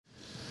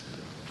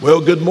Well,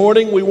 good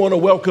morning. We want to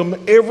welcome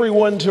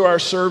everyone to our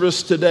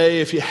service today.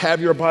 If you have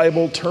your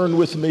Bible, turn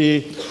with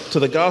me to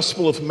the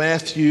Gospel of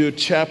Matthew,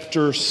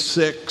 chapter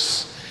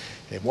 6.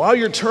 And while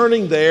you're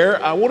turning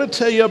there, I want to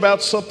tell you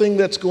about something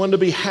that's going to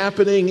be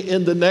happening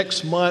in the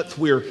next month.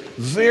 We're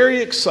very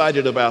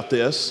excited about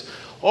this.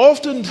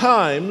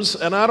 Oftentimes,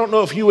 and I don't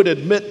know if you would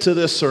admit to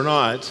this or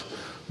not,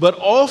 but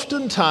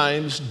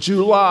oftentimes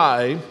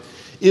July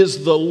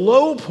is the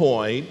low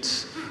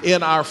point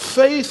in our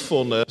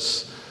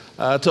faithfulness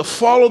to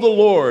follow the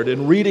Lord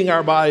in reading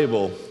our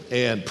Bible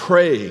and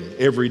praying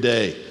every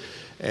day.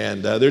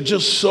 And there are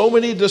just so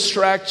many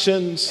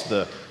distractions.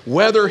 The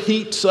weather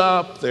heats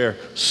up. There are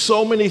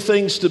so many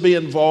things to be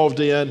involved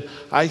in.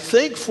 I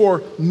think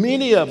for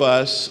many of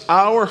us,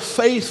 our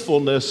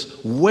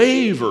faithfulness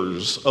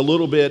wavers a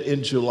little bit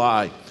in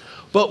July.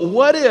 But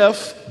what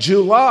if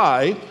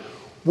July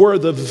were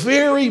the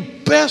very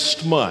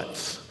best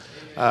month,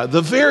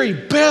 the very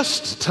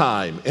best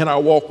time in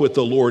our walk with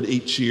the Lord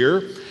each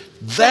year?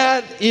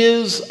 That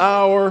is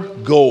our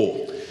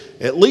goal,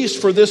 at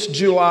least for this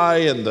July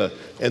and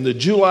the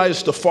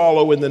Julys to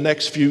follow in the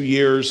next few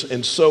years.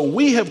 And so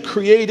we have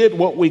created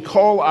what we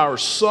call our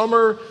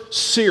summer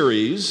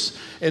series.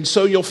 And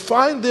so you'll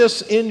find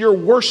this in your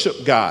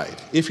worship guide.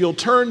 If you'll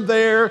turn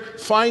there,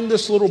 find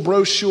this little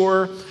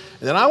brochure. And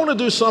then I want to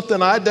do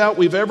something I doubt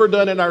we've ever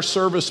done in our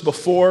service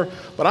before,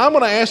 but I'm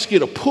going to ask you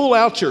to pull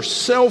out your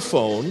cell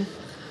phone.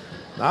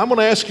 I'm going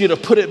to ask you to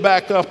put it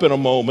back up in a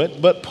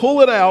moment, but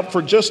pull it out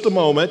for just a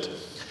moment.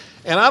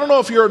 And I don't know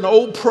if you're an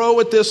old pro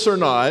at this or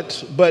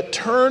not, but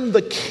turn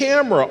the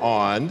camera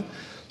on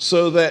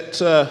so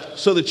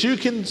that you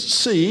can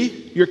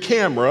see your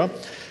camera.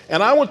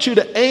 And I want you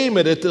to aim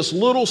it at this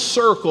little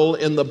circle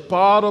in the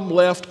bottom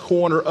left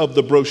corner of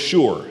the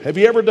brochure. Have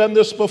you ever done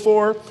this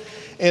before?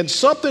 And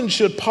something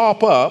should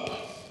pop up.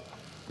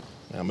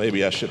 Now,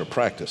 maybe I should have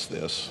practiced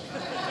this.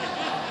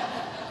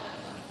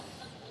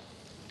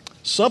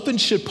 Something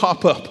should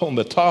pop up on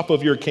the top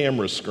of your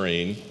camera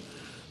screen.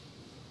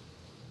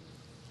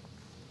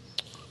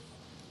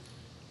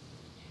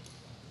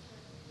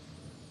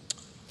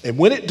 And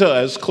when it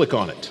does, click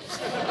on it.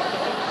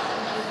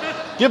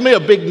 Give me a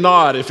big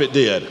nod if it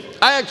did.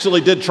 I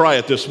actually did try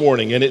it this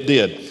morning, and it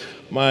did.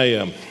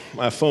 My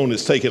phone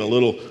is taking a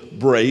little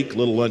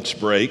lunch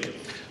break,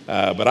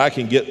 but I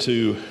can get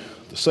to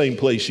the same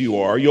place you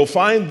are. You'll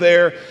find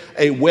there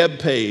a web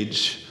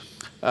page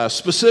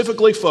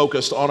specifically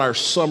focused on our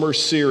summer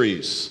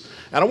series.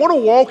 And I want to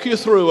walk you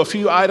through a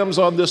few items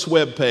on this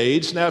web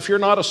page. Now, if you're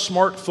not a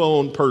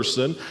smartphone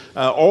person,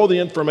 all the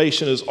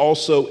information is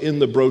also in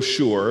the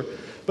brochure.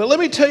 But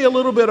let me tell you a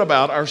little bit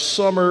about our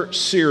summer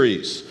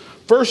series.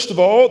 First of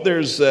all,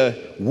 there's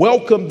a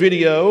welcome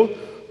video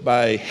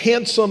by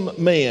Handsome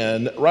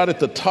Man right at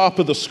the top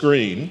of the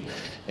screen.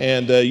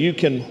 And you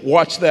can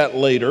watch that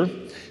later.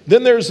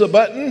 Then there's a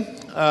button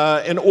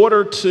in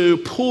order to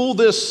pull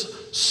this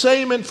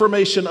same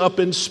information up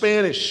in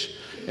Spanish.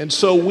 And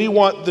so we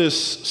want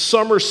this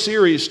summer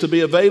series to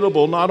be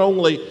available not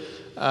only, we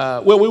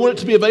want it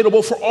to be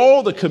available for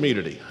all the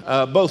community,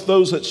 both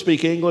those that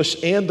speak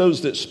English and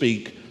those that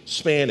speak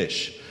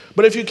Spanish.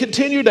 But if you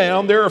continue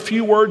down, there are a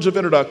few words of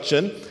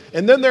introduction,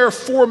 and then there are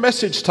 4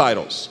 message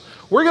titles.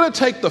 We're going to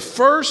take the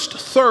first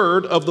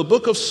third of the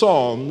book of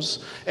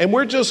Psalms, and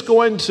we're just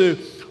going to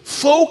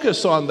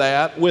focus on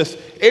that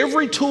with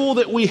every tool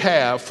that we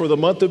have for the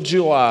month of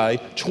July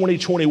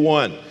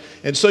 2021.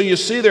 And so you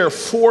see there are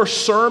 4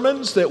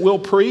 sermons that we'll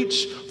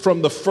preach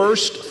from the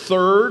first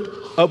third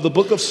of the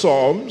book of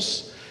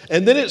Psalms.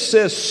 And then it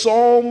says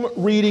Psalm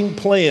reading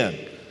plan.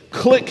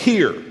 Click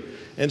here.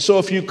 And so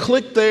if you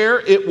click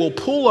there, it will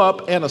pull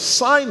up an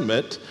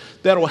assignment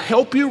that will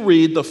help you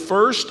read the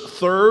first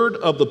third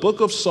of the book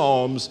of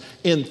Psalms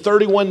in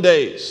 31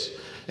 days.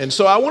 And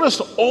so I want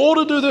us all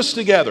to do this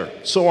together.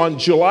 So on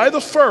July the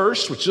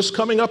 1st, which is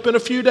coming up in a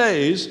few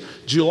days,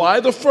 July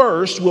the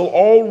 1st, we'll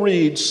all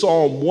read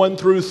Psalm 1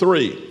 through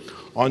 3.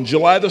 On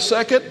July the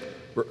 2nd,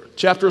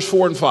 chapters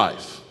 4 and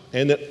 5.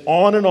 And then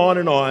on and on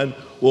and on,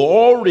 we'll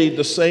all read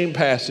the same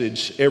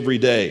passage every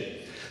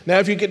day. Now,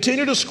 if you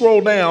continue to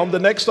scroll down, the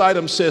next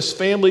item says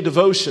family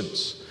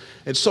devotions.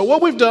 And so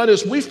what we've done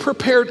is we've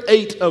prepared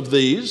 8 of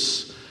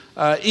these.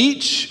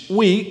 Each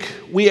week,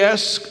 we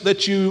ask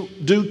that you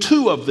do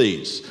 2 of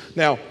these.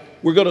 Now,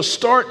 we're going to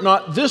start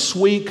not this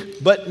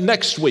week, but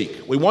next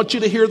week. We want you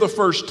to hear the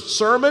first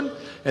sermon,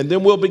 and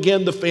then we'll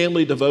begin the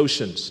family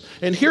devotions.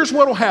 And here's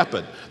what will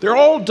happen. They're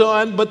all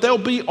done, but they'll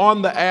be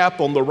on the app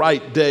on the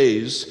right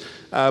days.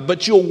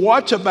 But you'll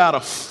watch about a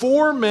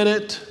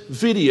 4-minute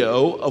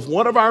video of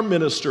one of our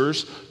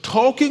ministers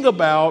talking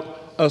about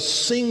a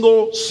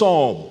single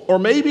psalm, or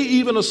maybe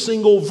even a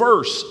single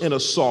verse in a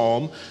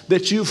psalm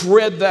that you've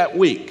read that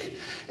week.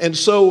 And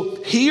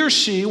so he or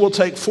she will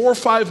take 4 or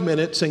 5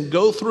 minutes and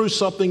go through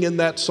something in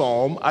that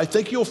psalm. I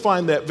think you'll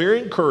find that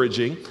very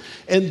encouraging.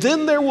 And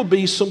then there will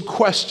be some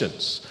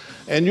questions.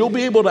 And you'll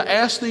be able to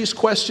ask these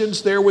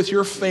questions there with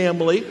your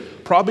family.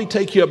 Probably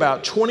take you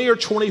about 20 or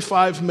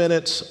 25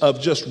 minutes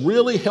of just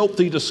really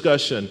healthy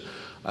discussion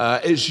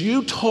as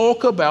you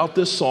talk about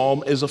this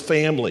psalm as a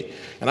family.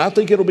 And I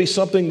think it'll be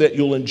something that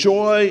you'll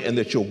enjoy and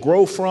that you'll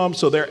grow from.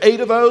 So there are 8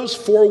 of those,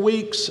 4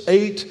 weeks,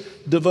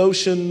 8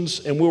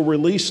 devotions, and we'll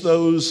release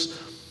those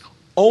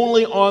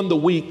only on the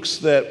weeks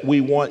that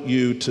we want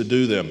you to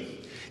do them.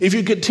 If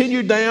you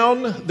continue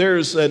down,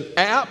 there's an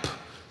app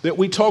that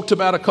we talked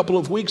about a couple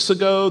of weeks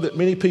ago that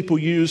many people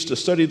use to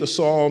study the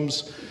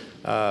Psalms.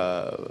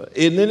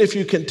 And then if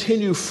you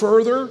continue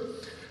further,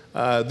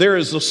 there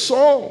is a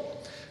song.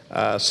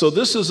 So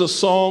this is a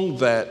song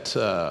that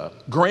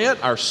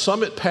Grant, our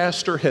summit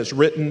pastor, has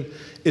written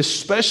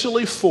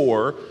especially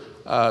for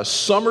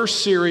Summer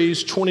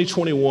Series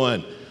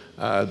 2021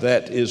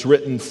 that is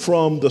written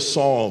from the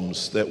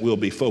Psalms that we'll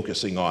be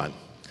focusing on.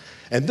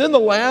 And then the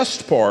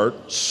last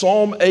part,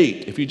 Psalm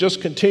 8. If you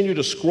just continue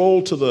to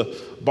scroll to the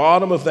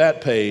bottom of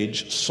that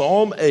page,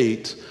 Psalm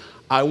 8,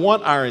 I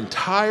want our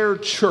entire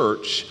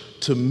church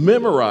to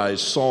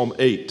memorize Psalm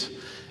 8.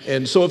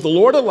 And so if the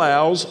Lord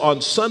allows,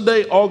 on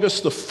Sunday,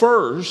 August the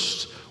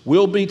 1st,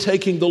 we'll be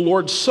taking the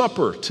Lord's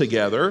Supper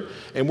together,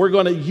 and we're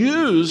going to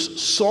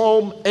use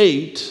Psalm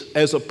 8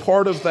 as a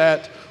part of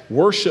that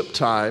worship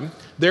time.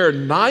 There are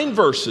 9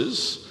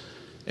 verses,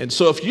 and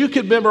so if you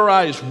could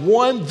memorize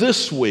 1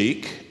 this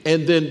week,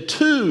 and then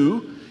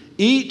 2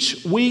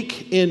 each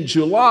week in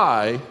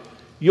July,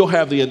 you'll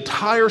have the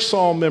entire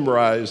psalm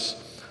memorized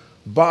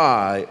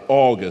by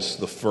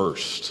August the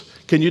 1st.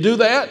 Can you do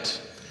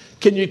that?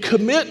 Can you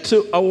commit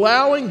to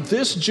allowing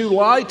this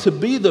July to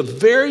be the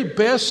very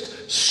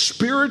best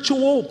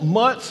spiritual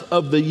month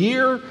of the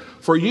year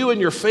for you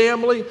and your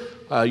family?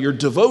 Your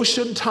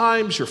devotion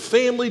times, your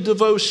family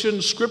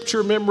devotion,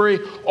 scripture memory,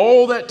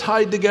 all that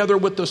tied together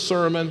with the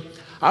sermon.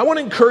 I want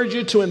to encourage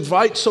you to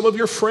invite some of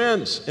your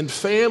friends and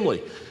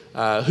family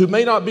who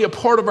may not be a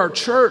part of our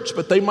church,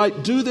 but they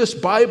might do this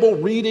Bible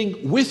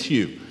reading with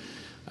you.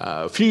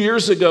 A few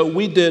years ago,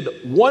 we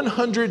did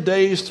 100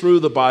 days through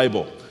the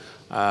Bible.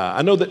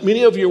 I know that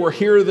many of you were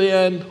here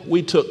then.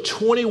 We took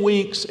 20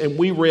 weeks and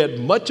we read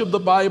much of the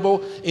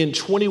Bible in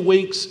 20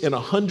 weeks in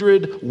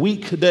 100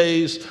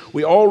 weekdays.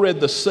 We all read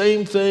the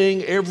same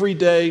thing every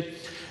day.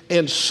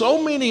 And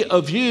so many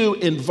of you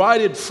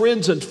invited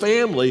friends and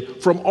family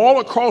from all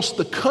across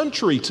the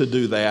country to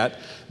do that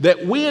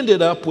we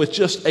ended up with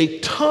just a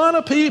ton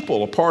of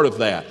people a part of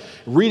that,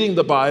 reading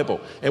the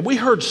Bible. And we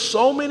heard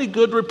so many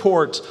good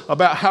reports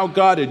about how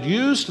God had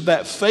used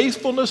that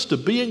faithfulness to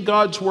be in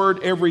God's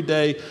Word every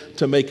day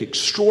to make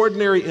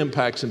extraordinary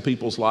impacts in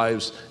people's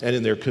lives and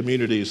in their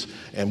communities.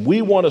 And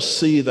we want to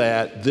see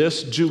that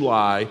this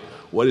July,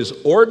 what is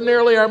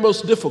ordinarily our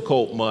most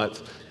difficult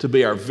month, to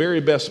be our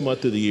very best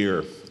month of the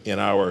year in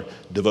our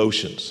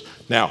devotions.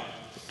 Now,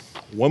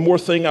 one more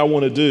thing I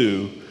want to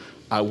do.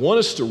 I want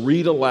us to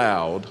read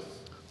aloud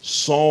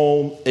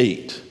Psalm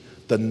 8.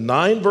 The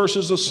 9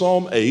 verses of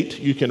Psalm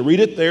 8. You can read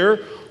it there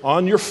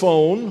on your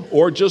phone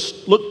or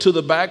just look to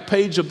the back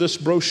page of this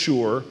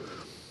brochure.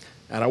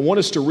 And I want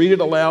us to read it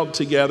aloud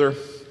together.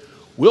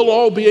 We'll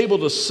all be able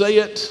to say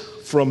it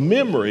from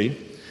memory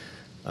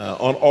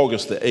on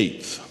August the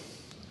 8th.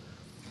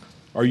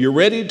 Are you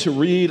ready to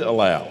read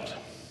aloud?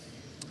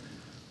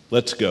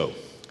 Let's go.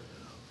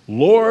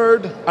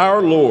 Lord,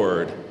 our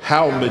Lord,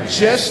 how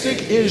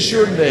majestic is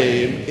your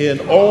name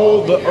in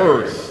all the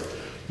earth.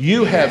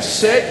 You have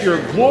set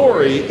your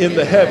glory in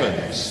the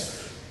heavens.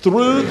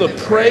 Through the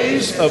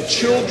praise of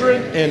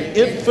children and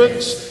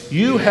infants,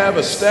 you have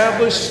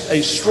established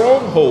a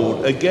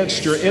stronghold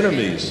against your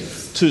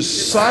enemies to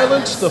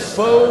silence the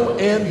foe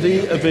and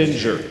the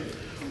avenger.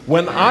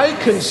 When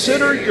I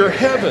consider your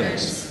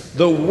heavens,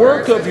 the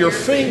work of your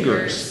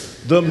fingers,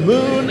 the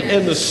moon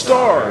and the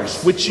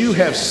stars which you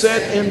have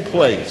set in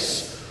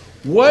place.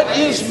 What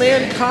is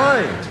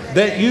mankind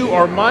that you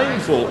are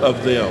mindful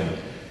of them?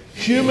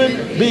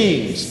 Human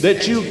beings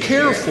that you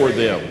care for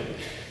them.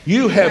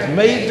 You have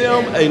made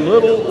them a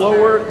little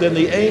lower than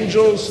the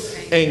angels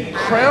and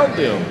crowned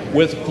them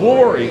with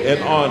glory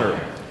and honor.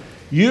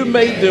 You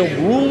made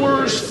them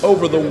rulers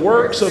over the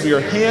works of your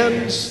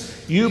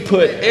hands. You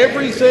put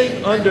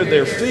everything under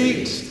their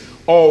feet,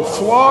 all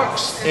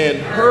flocks and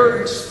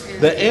herds,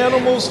 the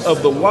animals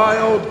of the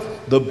wild,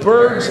 the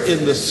birds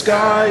in the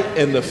sky,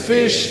 and the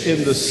fish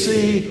in the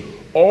sea,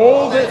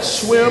 all that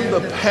swim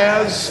the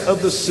paths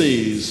of the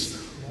seas.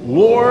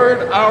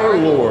 Lord, our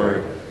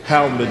Lord,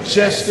 how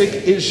majestic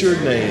is your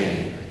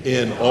name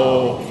in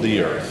all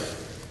the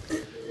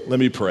earth. Let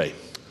me pray.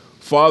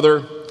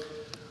 Father,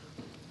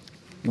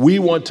 we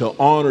want to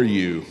honor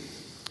you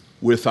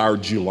with our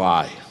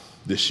July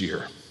this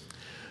year.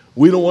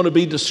 We don't want to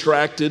be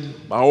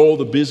distracted by all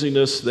the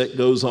busyness that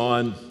goes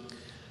on.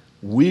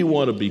 We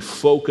want to be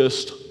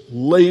focused,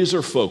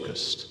 laser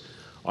focused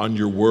on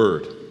your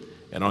word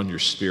and on your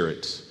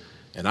spirit.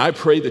 And I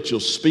pray that you'll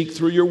speak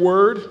through your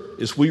word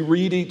as we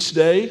read each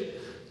day,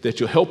 that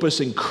you'll help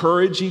us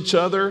encourage each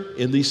other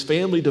in these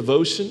family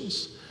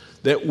devotions,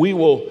 that we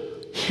will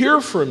hear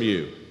from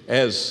you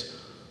as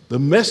the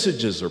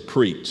messages are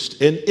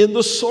preached and in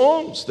the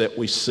songs that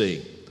we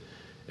sing.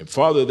 And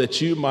Father,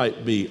 that you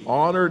might be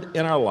honored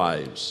in our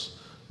lives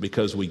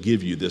because we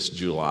give you this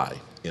July.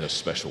 in a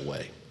special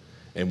way.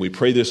 And we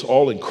pray this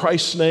all in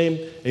Christ's name,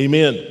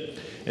 amen.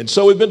 And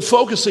so we've been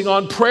focusing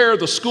on prayer,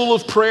 the School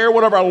of Prayer,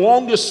 one of our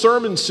longest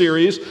sermon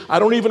series. I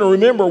don't even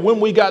remember when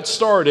we got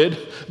started,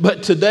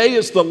 but today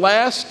is the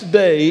last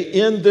day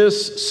in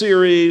this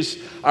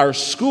series, our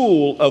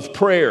School of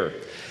Prayer.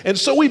 And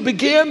so we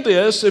began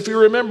this, if you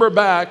remember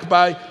back,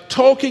 by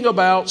talking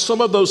about some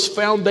of those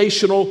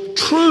foundational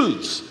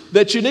truths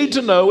that you need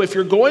to know if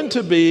you're going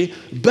to be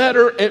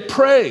better at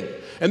praying.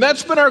 And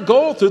that's been our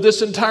goal through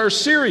this entire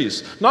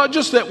series. Not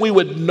just that we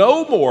would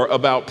know more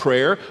about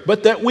prayer,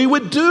 but that we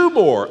would do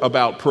more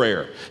about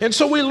prayer. And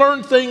so we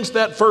learned things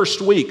that first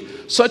week,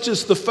 such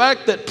as the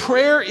fact that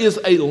prayer is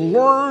a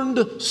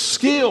learned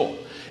skill.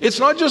 It's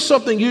not just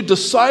something you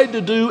decide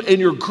to do and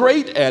you're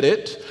great at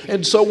it.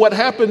 And so what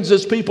happens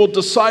is people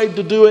decide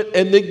to do it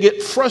and then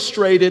get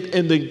frustrated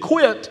and then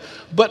quit.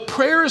 But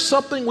prayer is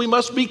something we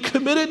must be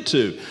committed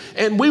to.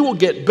 And we will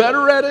get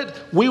better at it.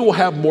 We will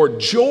have more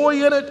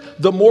joy in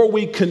it the more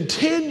we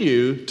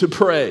continue to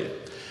pray.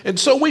 And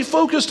so we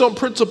focused on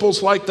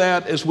principles like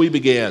that as we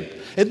began.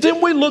 And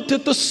then we looked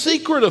at the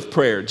secret of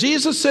prayer.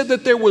 Jesus said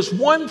that there was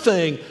one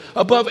thing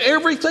above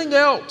everything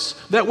else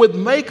that would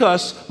make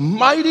us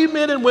mighty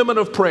men and women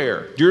of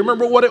prayer. Do you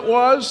remember what it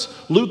was?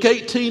 Luke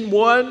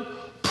 18:1,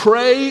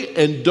 pray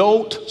and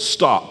don't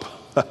stop.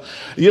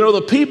 You know,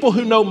 the people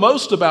who know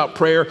most about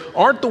prayer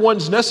aren't the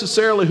ones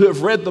necessarily who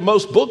have read the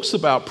most books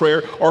about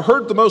prayer or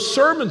heard the most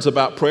sermons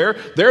about prayer.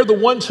 They're the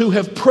ones who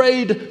have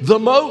prayed the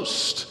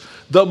most.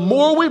 The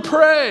more we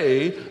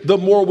pray, the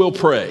more we'll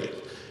pray.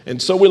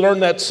 And so we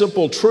learned that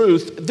simple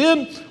truth.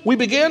 Then we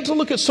began to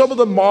look at some of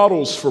the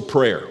models for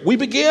prayer. We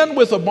began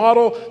with a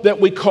model that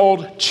we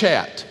called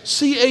CHAT,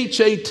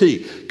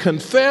 C-H-A-T,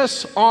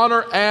 confess,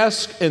 honor,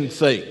 ask, and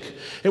think.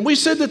 And we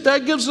said that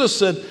that gives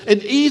us an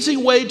easy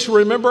way to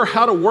remember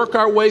how to work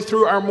our way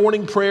through our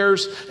morning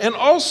prayers. And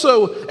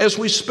also, as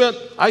we spent,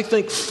 I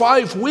think,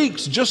 5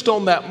 weeks just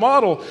on that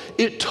model,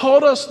 it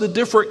taught us the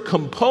different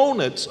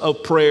components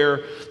of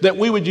prayer that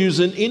we would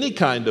use in any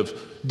kind of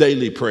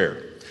daily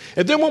prayer.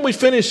 And then when we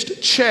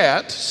finished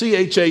CHAT,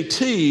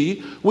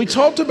 C-H-A-T, we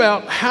talked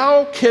about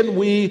how can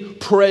we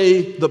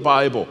pray the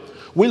Bible.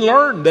 We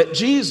learned that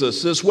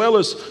Jesus, as well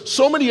as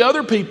so many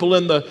other people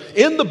in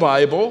the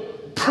Bible,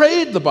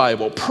 prayed the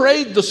Bible,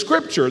 prayed the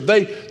Scripture.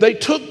 They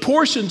took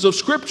portions of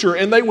Scripture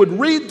and they would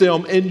read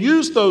them and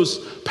use those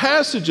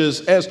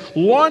passages as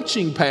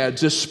launching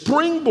pads, as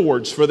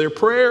springboards for their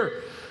prayer.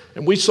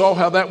 And we saw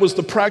how that was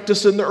the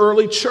practice in the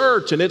early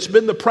church, and it's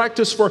been the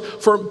practice for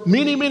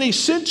many, many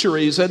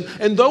centuries.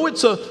 And though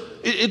it's a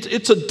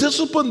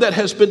discipline that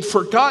has been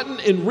forgotten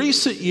in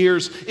recent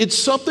years, it's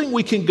something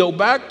we can go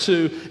back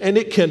to, and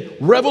it can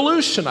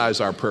revolutionize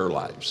our prayer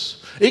lives.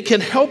 It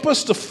can help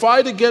us to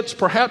fight against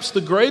perhaps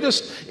the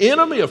greatest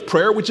enemy of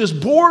prayer, which is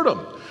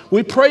boredom.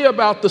 We pray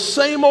about the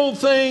same old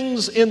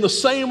things in the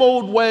same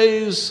old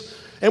ways,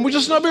 and we're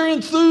just not very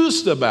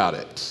enthused about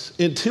it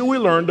until we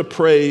learn to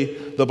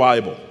pray the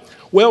Bible.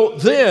 Well,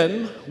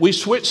 then we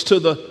switched to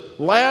the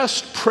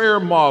last prayer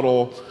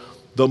model,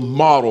 the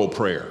model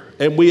prayer.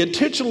 And we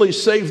intentionally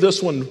saved this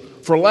one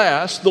for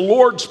last, the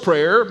Lord's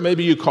Prayer,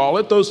 maybe you call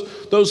it. Those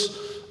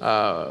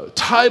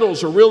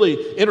titles are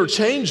really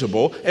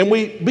interchangeable. And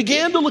we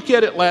began to look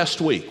at it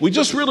last week. We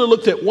just really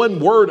looked at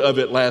one word of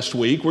it last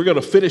week. We're going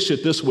to finish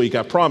it this week,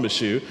 I promise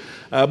you.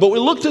 But we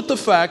looked at the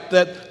fact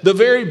that the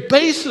very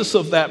basis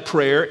of that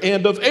prayer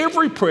and of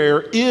every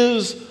prayer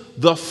is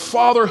the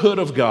fatherhood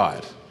of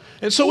God.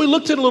 And so we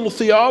looked at a little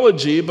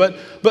theology, but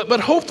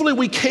hopefully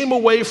we came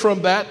away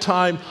from that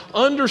time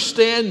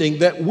understanding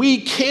that we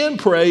can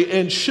pray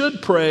and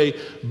should pray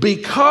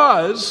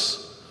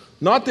because,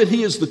 not that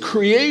He is the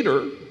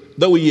creator,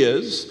 though He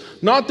is,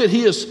 not that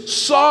He is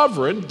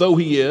sovereign, though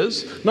He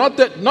is, not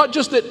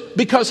just that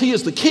because He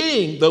is the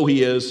King, though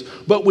He is,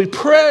 but we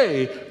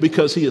pray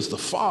because He is the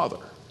Father.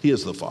 He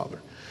is the Father.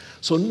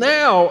 So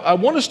now I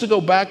want us to go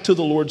back to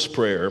the Lord's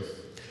Prayer,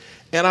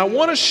 and I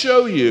want to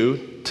show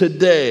you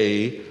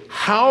today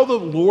how the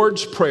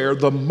Lord's Prayer,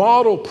 the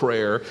model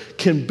prayer,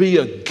 can be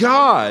a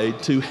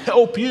guide to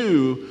help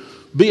you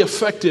be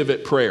effective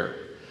at prayer.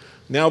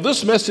 Now,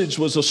 this message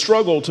was a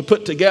struggle to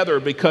put together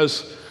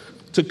because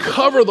to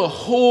cover the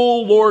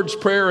whole Lord's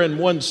Prayer in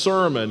one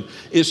sermon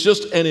is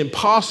just an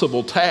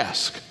impossible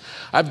task.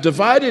 I've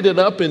divided it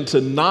up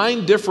into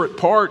 9 different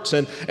parts,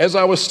 and as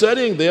I was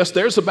studying this,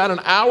 there's about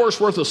an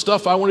hour's worth of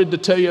stuff I wanted to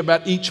tell you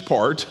about each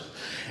part.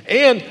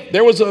 And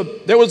there was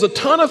a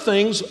ton of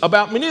things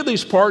about many of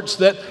these parts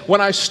that when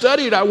I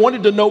studied, I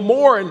wanted to know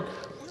more. And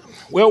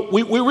well,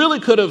 we really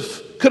could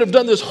have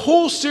done this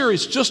whole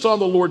series just on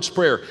the Lord's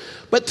Prayer.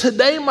 But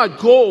today my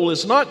goal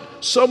is not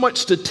so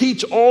much to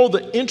teach all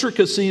the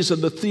intricacies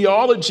and the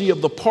theology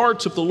of the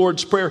parts of the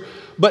Lord's Prayer,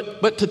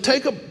 but to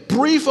take a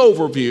brief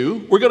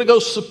overview. We're going to go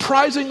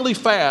surprisingly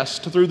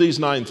fast through these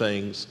 9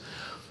 things,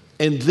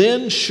 and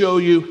then show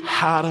you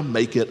how to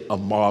make it a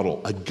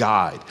model, a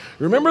guide.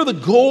 Remember, the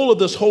goal of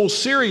this whole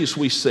series,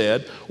 we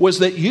said, was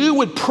that you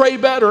would pray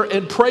better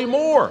and pray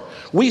more.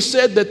 We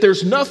said that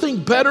there's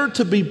nothing better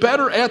to be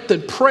better at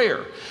than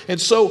prayer. And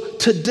so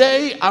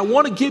today, I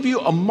want to give you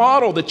a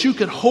model that you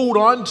can hold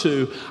on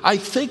to. I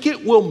think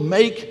it will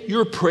make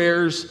your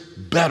prayers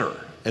better.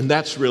 And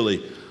that's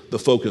really the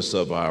focus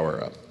of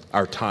our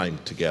time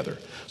together.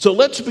 So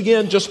let's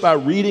begin just by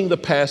reading the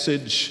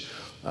passage,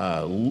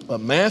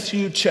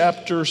 Matthew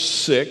chapter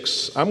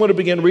 6. I'm going to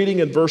begin reading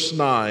in verse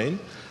 9.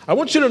 I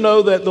want you to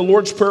know that the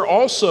Lord's Prayer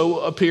also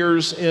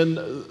appears in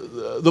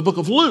the book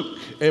of Luke,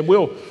 and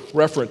we'll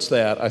reference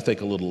that, I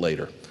think, a little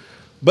later.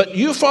 But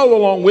you follow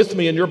along with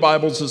me in your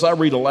Bibles as I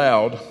read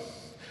aloud.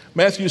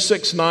 Matthew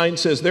 6:9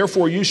 says,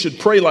 "Therefore you should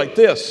pray like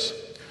this: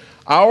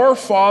 Our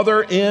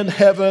Father in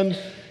heaven,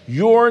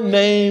 your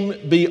name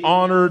be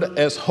honored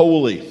as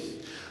holy."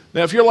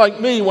 Now, if you're like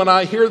me, when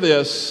I hear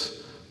this,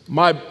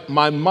 my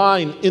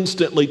mind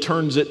instantly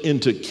turns it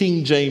into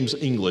King James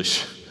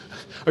English.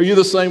 Are you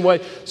the same way?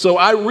 So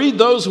I read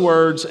those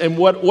words, and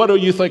what do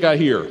you think I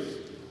hear?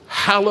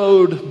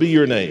 Hallowed be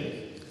your name,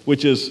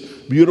 which is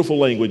beautiful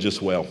language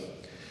as well.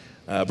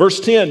 Verse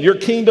 10, "Your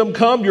kingdom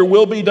come, your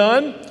will be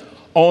done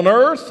on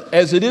earth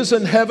as it is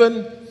in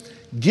heaven.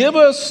 Give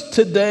us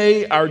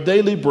today our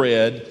daily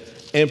bread,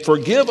 and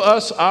forgive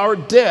us our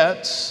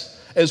debts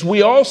as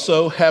we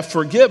also have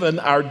forgiven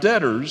our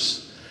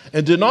debtors.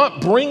 And do not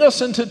bring us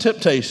into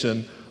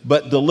temptation,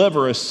 but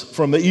deliver us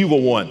from the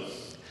evil one."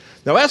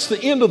 Now that's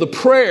the end of the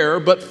prayer,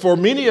 but for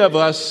many of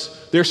us,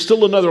 there's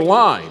still another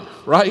line,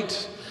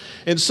 right?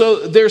 And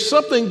so there's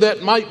something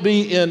that might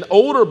be in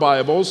older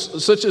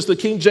Bibles, such as the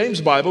King James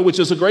Bible, which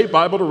is a great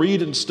Bible to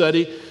read and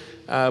study.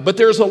 But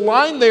there's a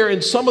line there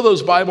in some of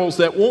those Bibles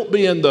that won't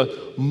be in the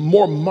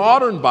more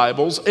modern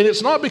Bibles. And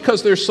it's not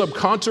because there's some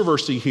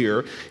controversy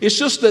here. It's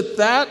just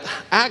that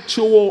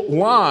actual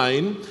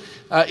line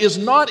is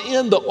not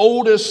in the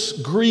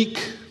oldest Greek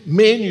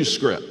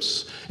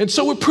manuscripts. And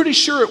so we're pretty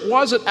sure it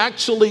wasn't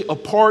actually a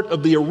part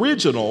of the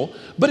original,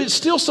 but it's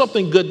still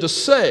something good to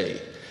say.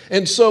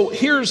 And so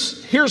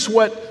here's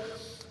what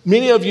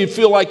many of you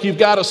feel like you've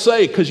got to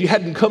say because you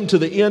hadn't come to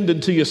the end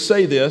until you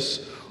say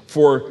this.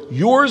 "For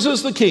yours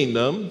is the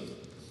kingdom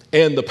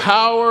and the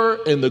power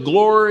and the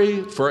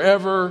glory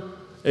forever.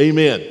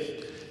 Amen."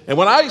 And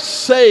when I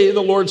say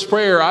the Lord's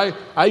Prayer,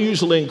 I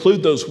usually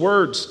include those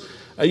words.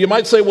 You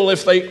might say, well,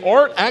 if they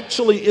aren't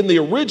actually in the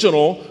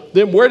original,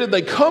 then where did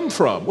they come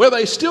from? Well,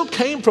 they still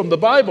came from the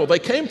Bible. They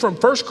came from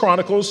 1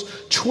 Chronicles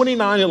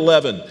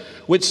 29:11.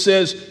 Which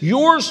says,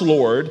 "Yours,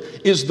 Lord,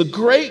 is the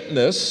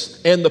greatness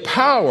and the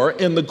power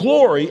and the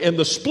glory and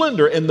the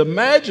splendor and the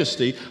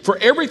majesty, for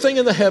everything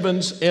in the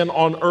heavens and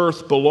on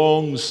earth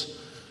belongs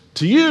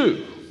to you."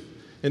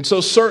 And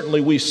so certainly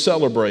we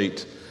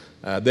celebrate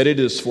that it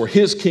is for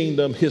his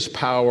kingdom, his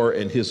power,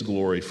 and his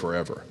glory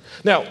forever.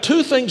 Now,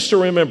 two things to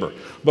remember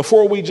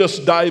before we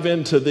just dive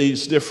into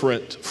these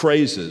different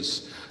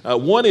phrases.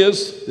 One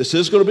is, this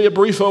is going to be a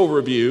brief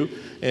overview,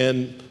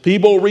 and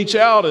people reach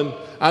out and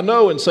I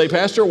know and say,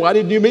 "Pastor, why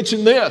didn't you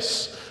mention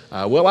this?"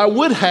 Well, I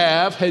would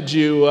have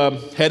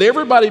had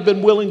everybody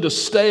been willing to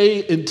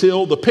stay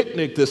until the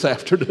picnic this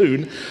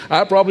afternoon.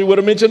 I probably would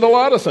have mentioned a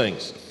lot of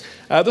things.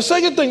 The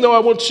second thing, though, I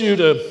want you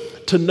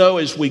to know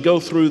as we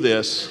go through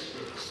this,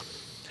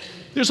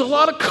 there's a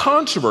lot of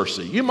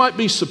controversy. You might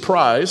be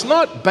surprised,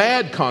 not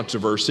bad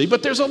controversy,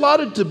 but there's a lot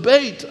of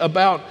debate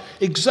about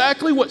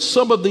exactly what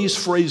some of these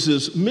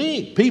phrases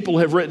mean. People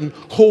have written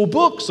whole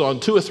books on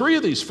 2 or 3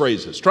 of these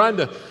phrases, trying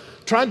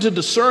to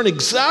discern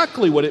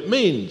exactly what it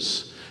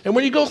means. And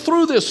when you go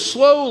through this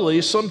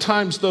slowly,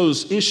 sometimes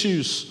those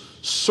issues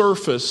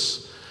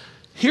surface.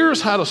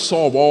 Here's how to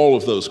solve all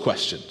of those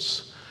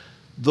questions.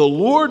 The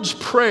Lord's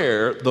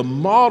Prayer, the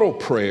model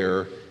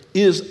prayer,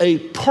 is a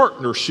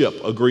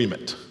partnership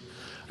agreement.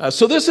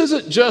 So this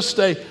isn't just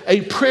a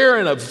prayer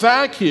in a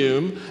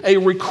vacuum, a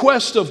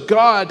request of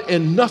God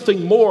and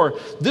nothing more.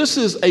 This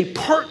is a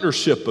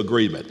partnership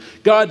agreement.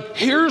 God,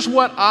 here's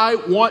what I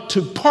want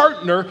to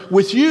partner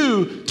with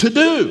you to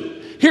do.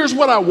 Here's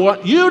what I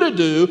want you to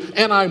do,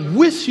 and I'm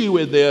with you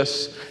in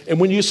this. And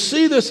when you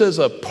see this as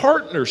a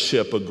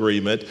partnership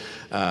agreement,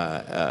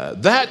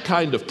 that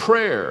kind of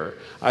prayer,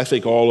 I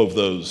think all of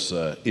those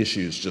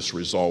issues just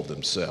resolve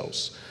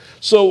themselves.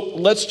 So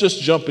let's just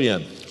jump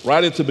in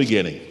right at the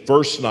beginning.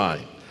 Verse 9.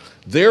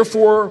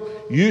 "Therefore,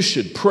 you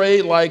should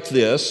pray like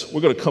this."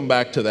 We're going to come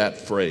back to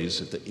that phrase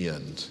at the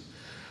end.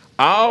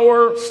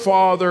 "Our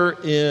Father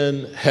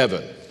in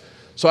heaven."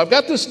 So I've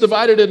got this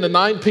divided into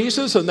 9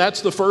 pieces, and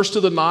that's the first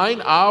of the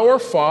 9. Our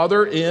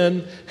Father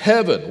in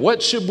heaven.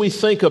 What should we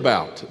think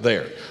about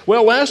there?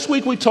 Well, last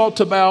week we talked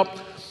about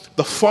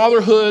the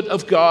fatherhood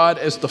of God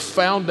as the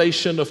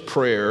foundation of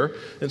prayer,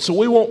 and so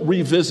we won't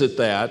revisit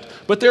that.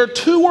 But there are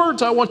 2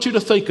 words I want you to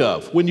think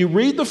of. When you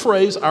read the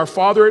phrase, "Our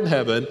Father in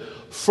heaven,"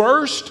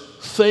 first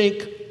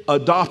think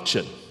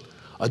adoption.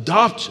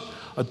 Adoption.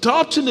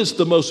 Adoption is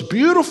the most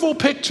beautiful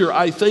picture,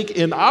 I think,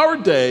 in our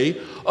day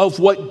of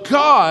what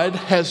God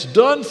has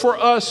done for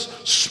us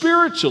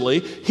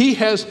spiritually. He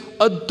has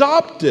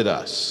adopted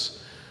us.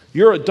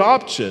 Your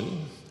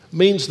adoption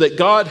means that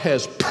God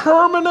has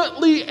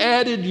permanently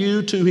added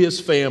you to his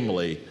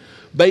family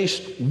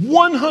based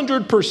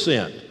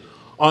 100%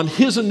 on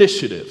his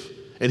initiative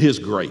and his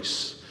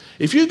grace.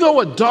 If you go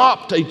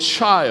adopt a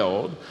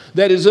child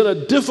that is in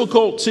a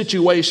difficult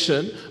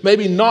situation,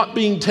 maybe not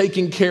being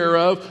taken care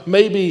of,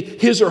 maybe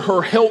his or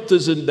her health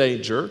is in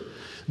danger,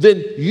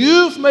 then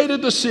you've made a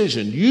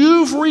decision.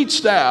 You've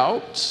reached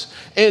out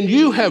and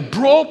you have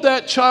brought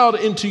that child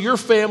into your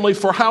family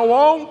for how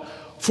long?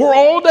 For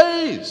all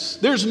days.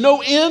 There's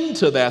no end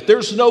to that.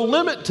 There's no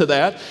limit to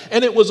that.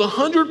 And it was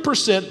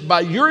 100%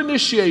 by your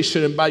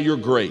initiation and by your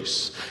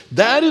grace.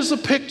 That is a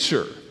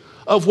picture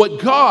of what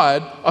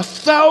God,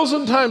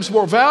 1,000 times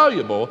more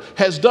valuable,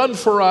 has done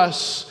for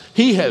us.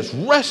 He has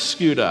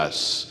rescued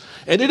us.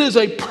 And it is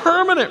a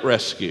permanent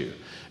rescue.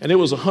 And it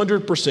was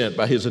 100%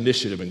 by his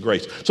initiative and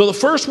grace. So the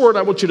first word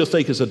I want you to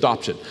think is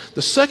adoption.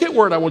 The second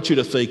word I want you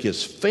to think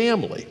is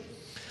family.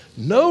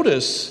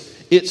 Notice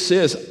it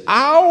says,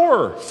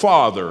 our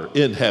Father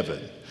in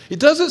heaven. It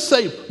doesn't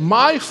say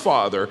my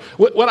Father.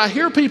 When I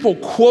hear people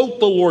quote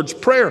the Lord's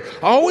Prayer,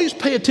 I always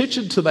pay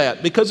attention to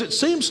that because it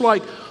seems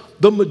like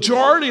the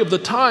majority of the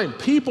time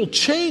people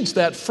change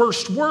that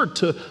first word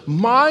to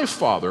my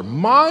Father,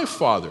 my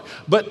Father.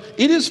 But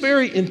it is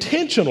very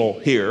intentional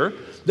here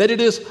that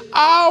it is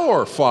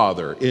our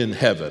Father in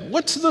heaven.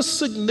 What's the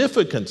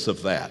significance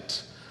of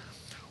that?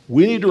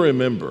 We need to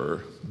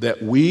remember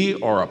that we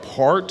are a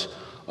part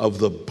of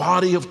the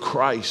body of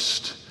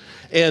Christ.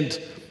 And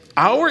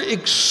our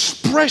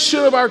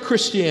expression of our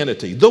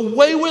Christianity, the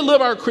way we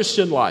live our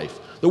Christian life,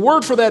 the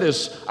word for that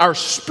is our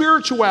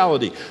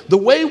spirituality, the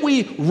way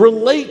we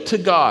relate to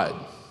God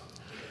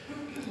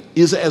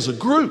is as a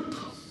group.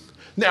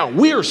 Now,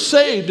 we are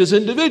saved as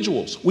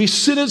individuals. We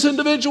sin as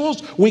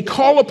individuals. We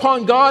call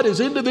upon God as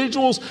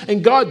individuals,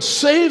 and God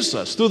saves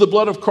us through the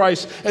blood of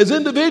Christ as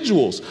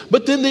individuals.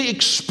 But then the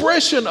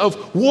expression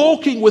of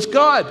walking with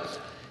God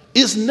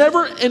is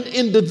never an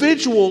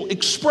individual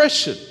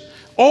expression.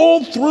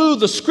 All through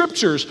the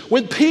scriptures,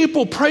 when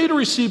people pray to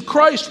receive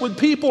Christ, when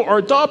people are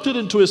adopted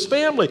into his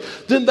family,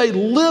 then they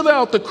live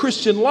out the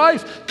Christian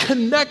life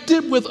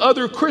connected with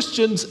other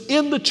Christians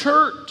in the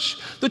church.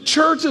 The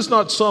church is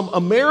not some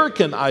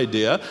American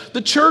idea.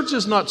 The church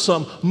is not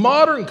some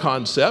modern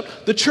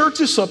concept. The church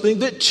is something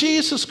that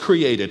Jesus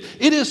created.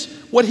 It is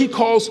what he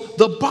calls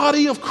the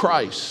body of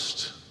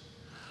Christ.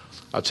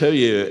 I'll tell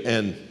you,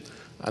 and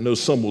I know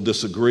some will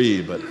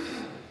disagree, but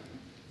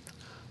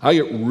I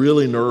get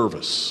really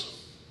nervous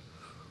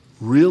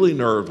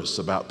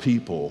about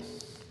people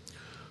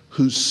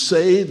who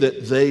say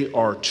that they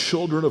are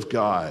children of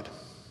God,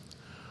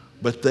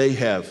 but they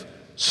have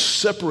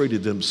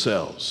separated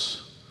themselves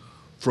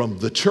from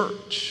the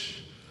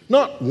church.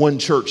 Not one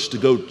church to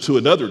go to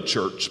another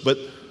church, but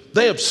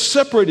they have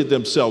separated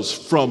themselves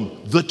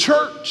from the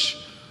church.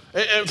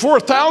 And for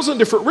 1,000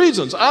 different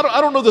reasons. I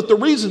don't know that the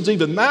reasons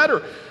even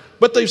matter,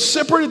 but they've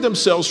separated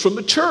themselves from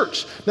the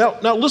church.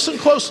 Now listen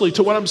closely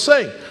to what I'm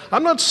saying.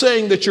 I'm not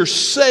saying that you're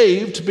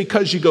saved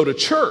because you go to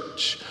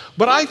church.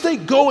 But I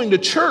think going to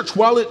church,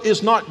 while it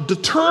is not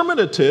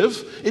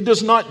determinative, it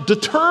does not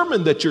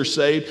determine that you're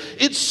saved,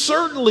 it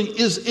certainly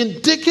is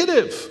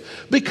indicative.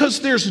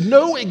 Because there's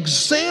no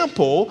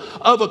example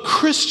of a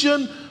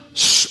Christian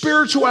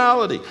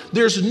spirituality.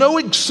 There's no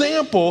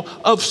example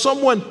of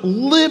someone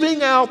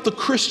living out the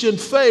Christian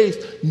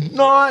faith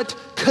not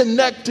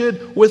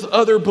connected with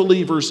other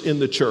believers in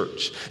the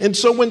church. And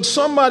so when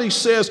somebody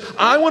says,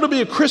 I want to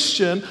be a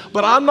Christian,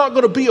 but I'm not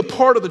going to be a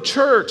part of the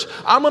church,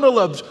 I'm going to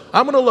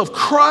love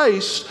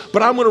Christ,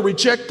 but I'm going to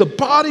reject the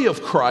body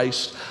of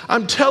Christ,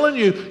 I'm telling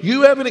you,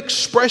 you have an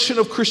expression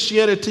of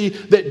Christianity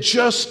that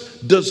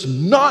just does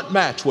not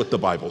match what the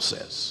Bible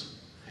says.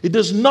 It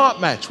does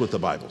not match what the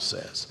Bible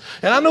says.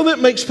 And I know that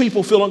makes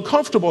people feel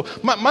uncomfortable.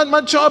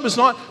 My job is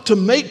not to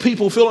make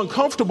people feel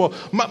uncomfortable.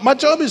 My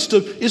job is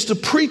to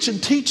preach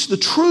and teach the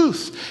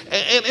truth.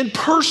 And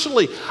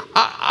personally,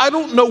 I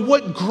don't know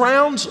what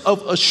grounds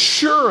of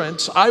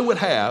assurance I would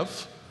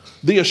have,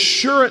 the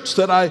assurance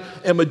that I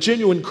am a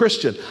genuine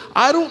Christian.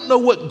 I don't know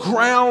what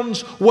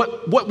grounds,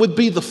 what would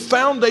be the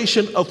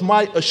foundation of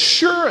my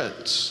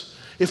assurance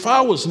if I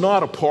was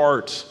not a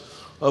part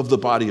of the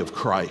body of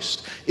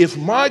Christ. If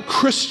my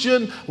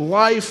Christian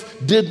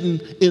life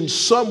didn't in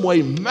some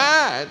way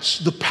match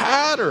the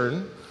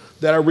pattern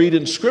that I read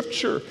in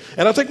Scripture.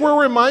 And I think we're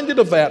reminded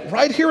of that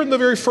right here in the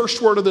very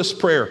first word of this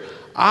prayer.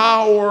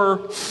 Our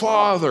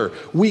Father.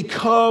 We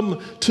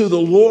come to the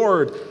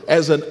Lord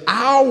as an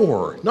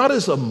our, not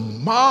as a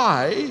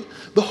my.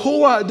 The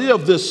whole idea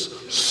of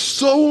this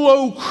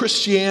solo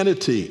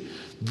Christianity,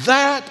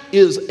 that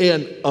is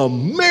an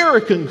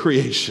American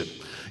creation.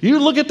 You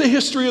look at the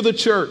history of the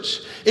church.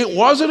 It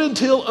wasn't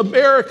until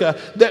America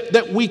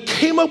that we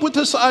came up with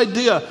this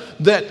idea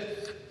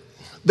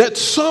that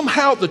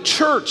somehow the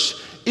church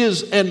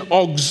is an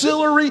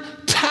auxiliary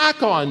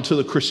tack-on to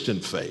the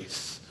Christian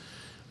faith.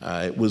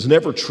 It was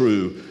never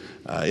true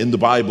in the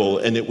Bible,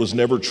 and it was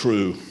never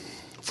true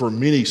for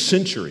many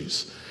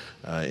centuries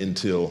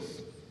until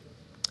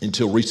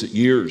recent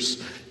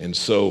years. And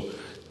so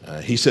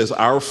he says,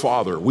 our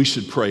Father. We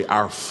should pray,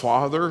 our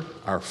Father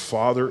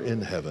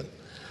in heaven.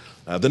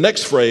 The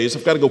next phrase,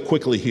 I've got to go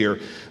quickly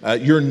here.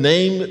 Your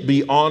name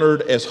be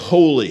honored as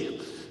holy.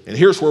 And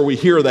here's where we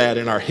hear that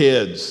in our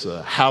heads,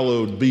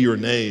 hallowed be your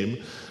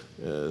name.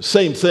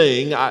 Same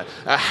thing,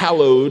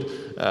 hallowed,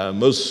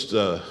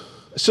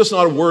 it's just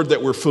not a word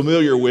that we're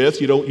familiar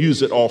with. You don't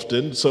use it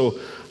often, so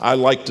I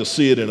like to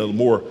see it in a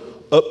more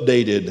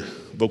updated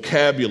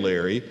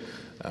vocabulary,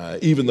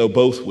 even though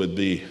both would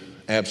be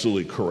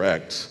absolutely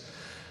correct.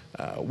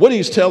 What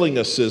he's telling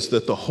us is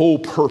that the whole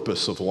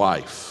purpose of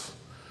life,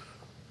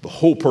 the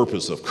whole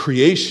purpose of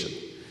creation,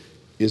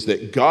 is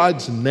that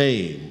God's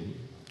name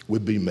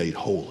would be made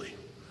holy.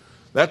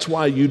 That's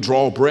why you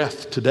draw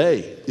breath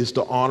today, is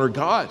to honor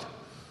God.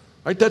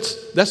 Right?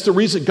 That's the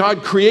reason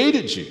God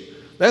created you.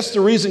 That's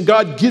the reason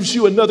God gives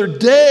you another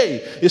day,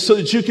 is so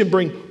that you can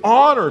bring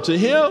honor to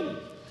Him.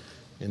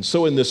 And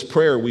so in this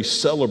prayer, we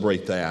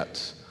celebrate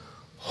that.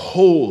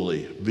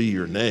 Holy be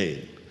your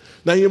name.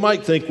 Now you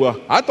might think, well,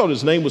 I thought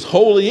His name was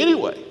holy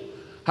anyway.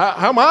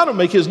 How am I to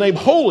make His name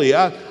holy?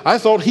 I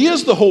thought He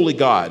is the holy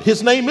God.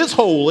 His name is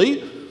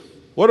holy.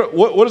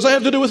 What does that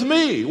have to do with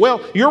me?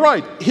 Well, you're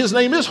right. His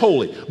name is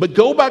holy. But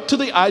go back to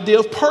the idea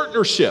of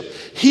partnership.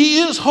 He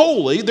is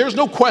holy. There's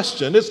no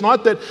question. It's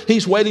not that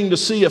He's waiting to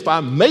see if I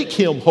make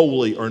Him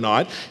holy or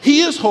not.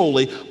 He is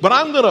holy, but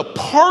I'm going to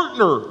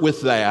partner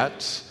with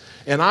that,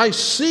 and I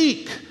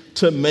seek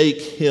to make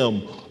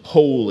Him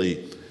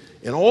holy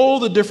in all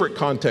the different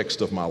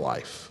contexts of my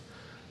life.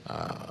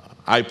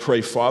 I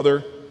pray,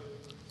 Father,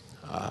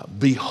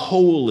 be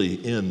holy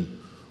in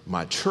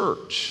my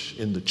church,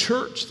 in the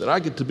church that I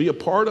get to be a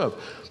part of.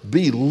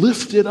 Be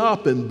lifted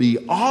up and be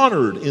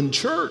honored in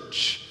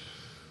church.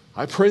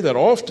 I pray that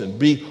often.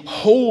 Be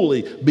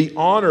holy, be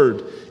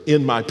honored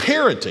in my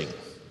parenting.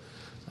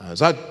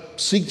 As I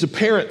seek to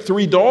parent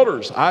 3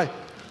 daughters, I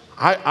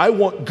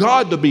want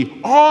God to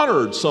be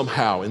honored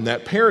somehow in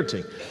that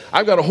parenting.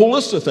 I've got a whole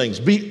list of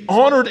things. Be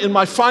honored in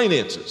my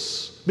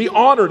finances. Be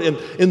honored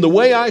in the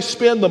way I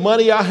spend the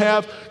money I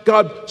have.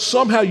 God,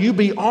 somehow you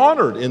be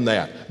honored in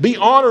that. Be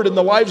honored in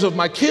the lives of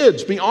my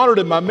kids. Be honored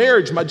in my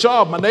marriage, my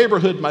job, my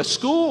neighborhood, my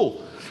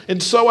school.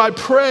 And so I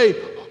pray,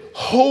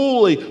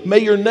 holy, may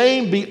your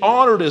name be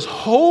honored as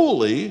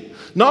holy,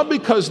 not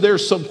because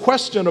there's some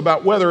question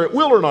about whether it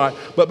will or not,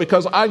 but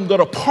because I'm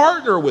going to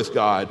partner with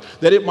God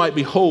that it might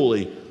be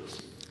holy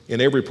in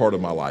every part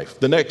of my life.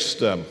 The next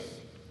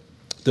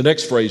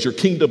phrase, your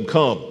kingdom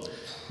come.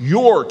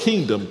 Your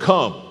kingdom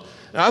come.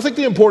 Now, I think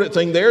the important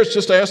thing there is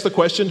just to ask the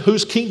question,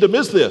 whose kingdom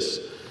is this?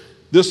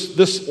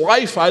 This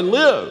life I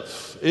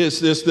live, is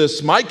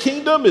this my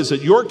kingdom? Is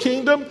it your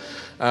kingdom?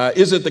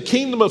 Is it the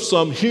kingdom of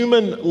some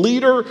human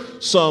leader,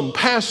 some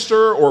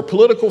pastor or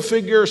political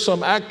figure,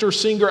 some actor,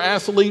 singer,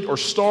 athlete, or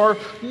star?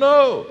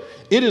 No,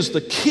 it is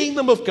the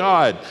kingdom of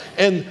God.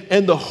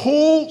 And the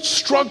whole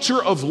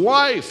structure of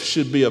life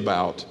should be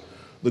about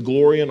the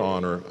glory and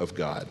honor of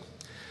God.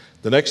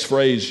 The next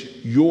phrase,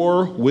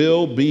 your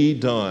will be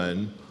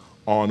done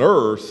on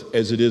earth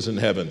as it is in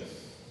heaven.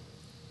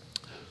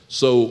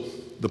 So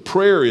the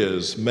prayer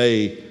is,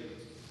 may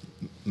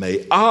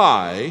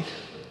I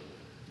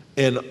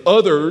and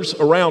others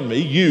around me,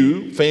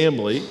 you,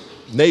 family,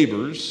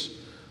 neighbors,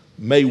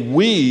 may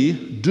we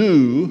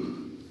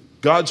do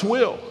God's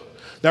will.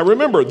 Now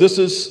remember, this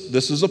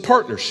is a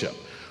partnership.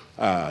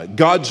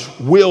 God's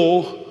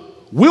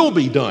will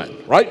be done,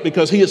 right?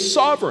 Because He is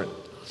sovereign.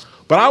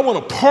 But I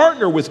want to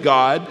partner with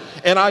God,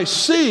 and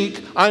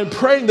I'm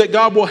praying that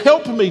God will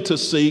help me to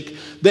seek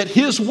that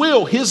His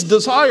will, His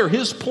desire,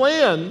 His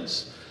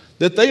plans,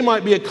 that they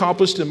might be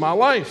accomplished in my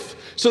life.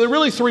 So there are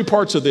really 3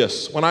 parts of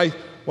this. When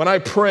I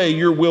pray,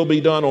 your will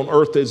be done on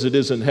earth as it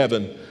is in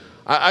heaven,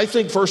 I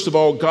think, first of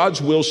all,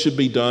 God's will should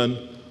be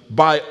done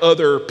by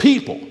other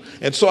people.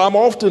 And so I'm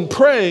often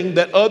praying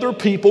that other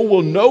people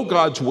will know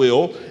God's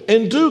will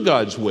and do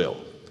God's will.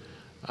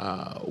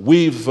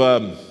 We've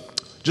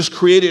just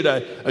created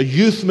a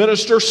youth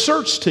minister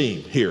search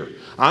team here.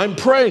 I'm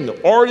praying,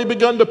 already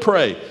begun to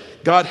pray.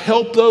 God,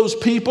 help those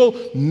people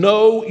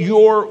know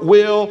your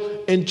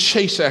will and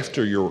chase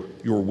after your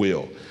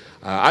will.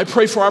 I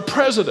pray for our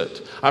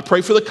president. I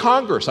pray for the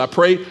Congress. I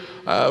pray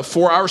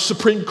for our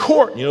Supreme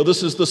Court. You know,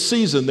 this is the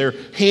season. They're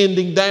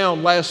handing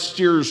down last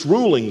year's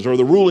rulings or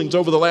the rulings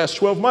over the last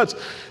 12 months.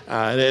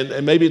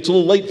 And maybe it's a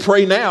little late to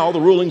pray now. The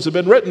rulings have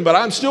been written, but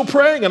I'm still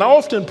praying, and I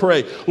often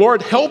pray,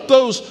 Lord, help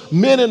those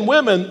men and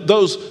women,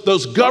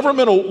 those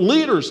governmental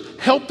leaders,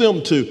 help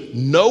them to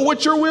know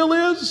what your will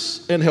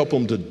is and help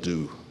them to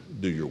do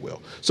your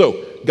will.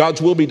 So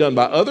God's will be done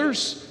by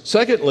others.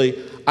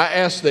 Secondly, I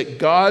ask that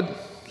God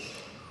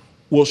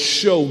will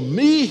show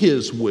me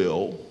His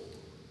will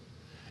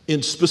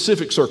in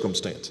specific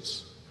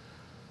circumstances.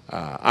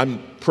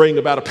 I'm praying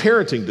about a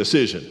parenting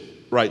decision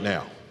right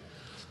now.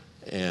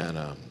 And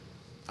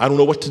I don't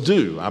know what to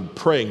do. I'm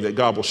praying that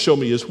God will show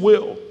me His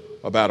will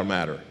about a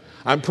matter.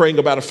 I'm praying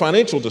about a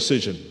financial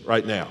decision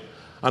right now.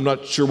 I'm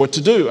not sure what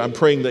to do. I'm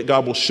praying that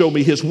God will show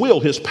me His will,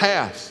 His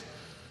path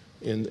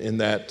in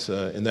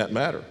that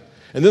matter.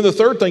 And then the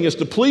third thing is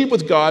to plead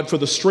with God for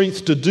the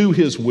strength to do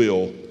His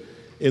will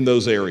in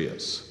those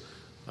areas.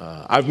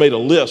 I've made a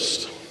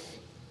list.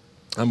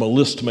 I'm a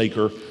list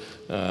maker.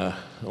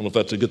 I don't know if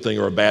that's a good thing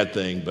or a bad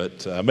thing,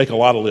 but I make a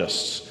lot of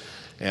lists.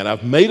 And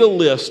I've made a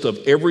list of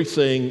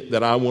everything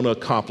that I want to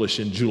accomplish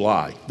in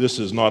July. This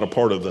is not a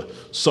part of the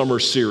summer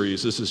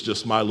series. This is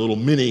just my little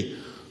mini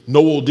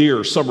Noel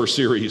Deere summer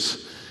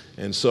series.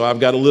 And so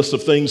I've got a list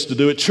of things to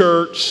do at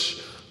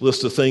church, a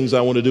list of things I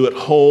want to do at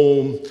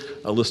home,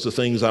 a list of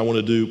things I want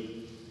to do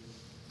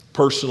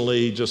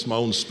personally, just my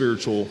own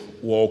spiritual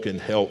walk and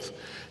health.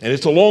 And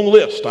it's a long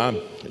list.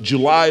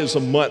 July is a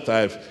month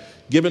I've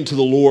given to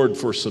the Lord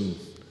for some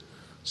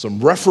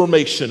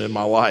reformation in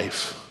my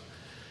life.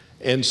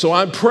 And so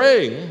I'm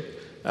praying,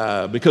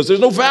 because there's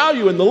no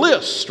value in the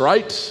list,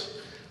 right?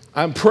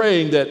 I'm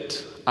praying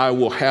that I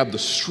will have the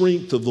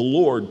strength of the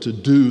Lord to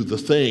do the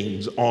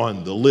things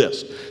on the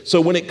list.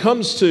 So when it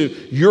comes to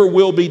your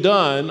will be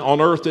done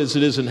on earth as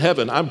it is in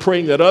heaven, I'm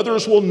praying that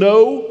others will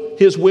know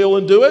His will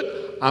and do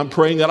it. I'm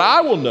praying that I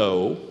will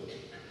know,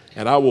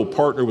 and I will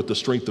partner with the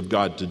strength of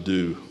God to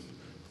do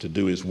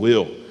His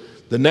will.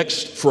 The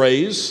next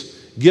phrase,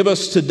 give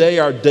us today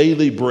our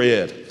daily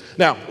bread.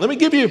 Now, let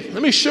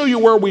me show you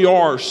where we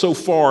are so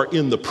far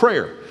in the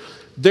prayer.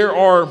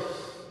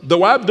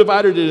 Though I've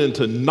divided it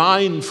into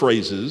 9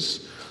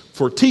 phrases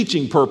for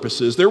teaching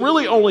purposes, there are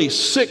really only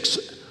 6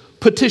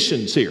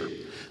 petitions here.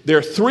 There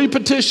are 3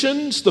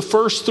 petitions. The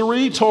first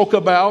 3 talk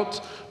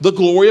about the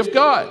glory of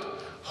God.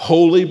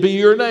 Holy be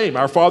your name.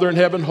 Our Father in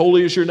heaven,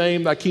 holy is your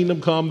name. Thy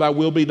kingdom come, thy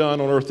will be done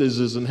on earth as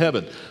it is in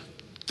heaven.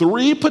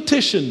 3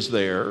 petitions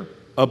there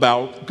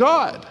about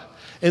God.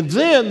 And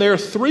then there are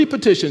 3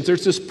 petitions.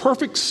 There's this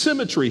perfect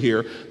symmetry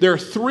here. There are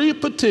 3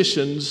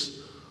 petitions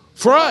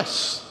for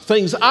us,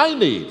 things I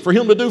need for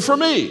Him to do for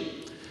me.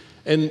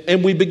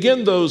 And we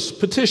begin those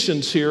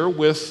petitions here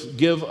with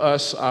give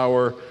us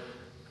our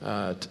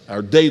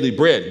daily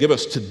bread. Give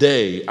us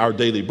today our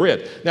daily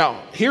bread.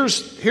 Now,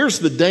 here's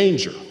the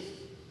danger.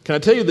 Can I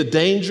tell you the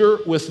danger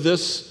with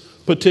this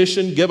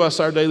petition, give us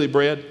our daily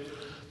bread?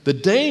 The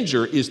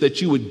danger is that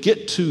you would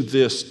get to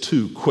this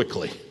too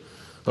quickly.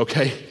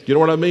 Okay, you know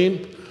what I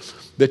mean?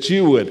 That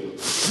you would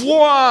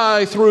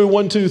fly through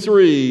 1, 2,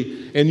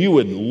 3, and you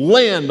would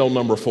land on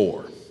number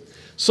 4.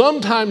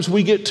 Sometimes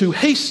we get too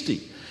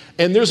hasty.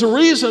 And there's a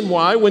reason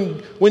why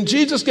when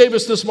Jesus gave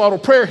us this model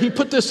prayer, He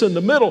put this in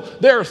the middle.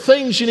 There are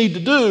things you need to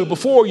do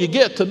before you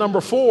get to number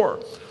 4.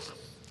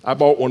 I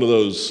bought one of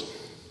those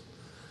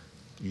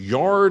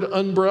yard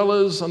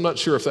umbrellas. I'm not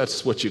sure if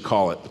that's what you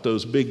call it, but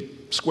those big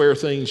square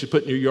things you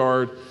put in your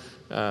yard.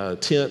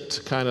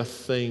 Tent kind of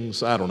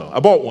things. I don't know. I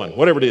bought one,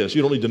 whatever it is.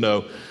 You don't need to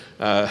know.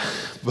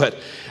 But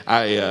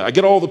I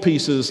get all the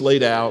pieces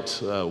laid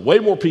out, way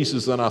more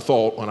pieces than I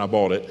thought when I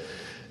bought it.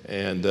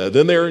 And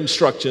then there are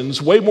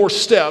instructions, way more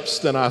steps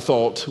than I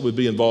thought would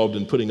be involved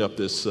in putting up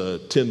this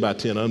 10 by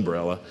 10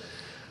 umbrella.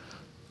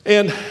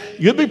 And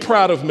you'd be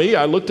proud of me.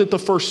 I looked at the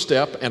first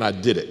step and I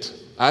did it.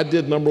 I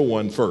did number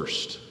 1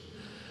 first.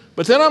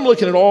 But then I'm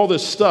looking at all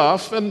this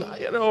stuff, and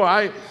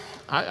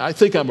I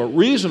think I'm a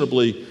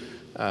reasonably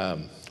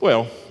I'm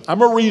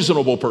a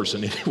reasonable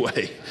person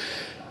anyway.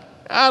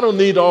 I don't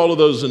need all of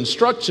those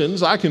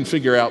instructions. I can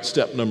figure out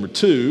step number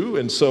 2.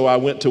 And so I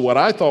went to what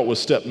I thought was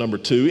step number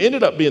 2.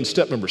 Ended up being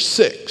step number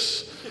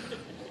 6.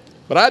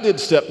 But I did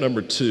step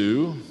number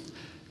 2.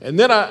 And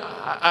then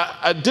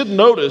I did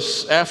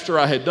notice after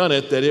I had done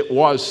it that it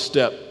was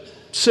step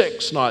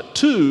 6, not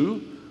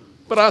 2.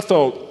 But I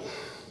thought,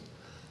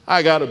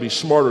 I got to be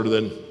smarter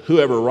than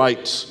whoever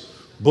writes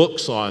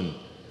books on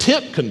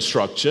tent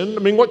construction. I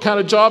mean, what kind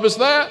of job is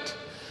that?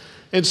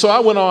 And so I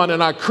went on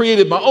and I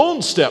created my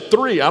own step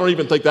 3. I don't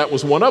even think that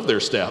was one of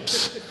their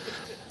steps.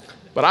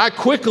 But I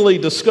quickly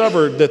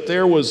discovered that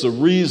there was a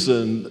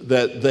reason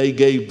that they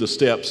gave the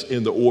steps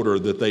in the order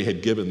that they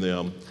had given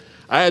them.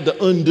 I had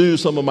to undo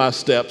some of my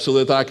steps so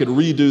that I could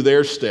redo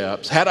their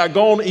steps. Had I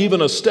gone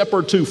even a step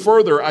or 2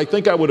 further, I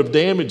think I would have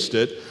damaged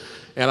it,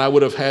 and I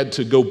would have had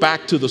to go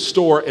back to the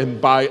store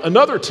and buy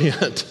another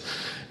tent.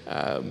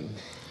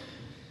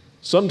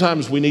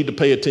 Sometimes we need to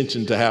pay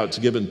attention to how it's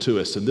given to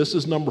us. And this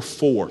is number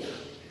 4.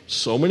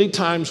 So many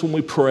times when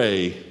we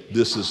pray,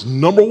 this is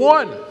number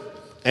 1.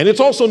 And it's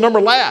also number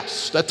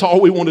last. That's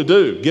all we want to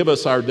do. Give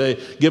us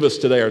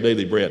today our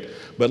daily bread.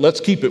 But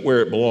let's keep it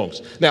where it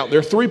belongs. Now, there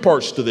are 3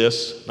 parts to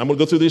this. I'm going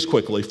to go through these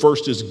quickly.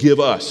 First is give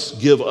us.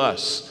 Give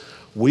us.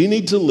 We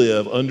need to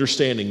live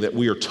understanding that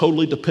we are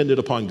totally dependent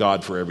upon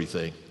God for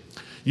everything.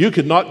 You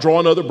could not draw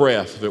another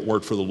breath if it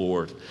weren't for the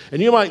Lord.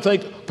 And you might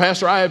think,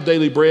 Pastor, I have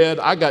daily bread.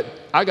 I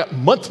got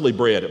monthly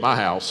bread at my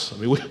house. I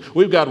mean,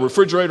 we've got a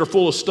refrigerator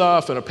full of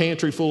stuff and a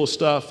pantry full of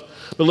stuff.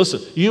 But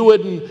listen, you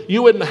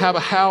wouldn't have a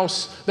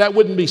house that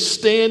wouldn't be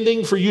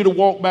standing for you to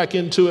walk back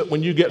into it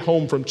when you get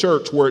home from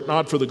church, were it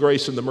not for the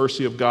grace and the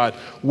mercy of God.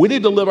 We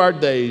need to live our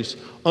days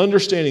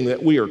understanding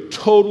that we are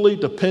totally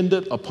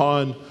dependent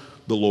upon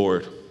the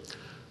Lord.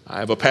 I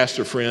have a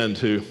pastor friend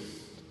who,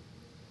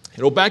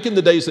 back in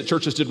the days that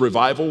churches did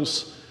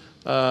revivals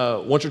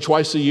once or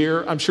twice a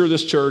year, I'm sure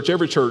this church,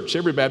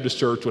 every Baptist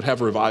church would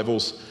have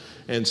revivals.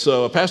 And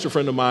so a pastor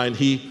friend of mine,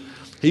 he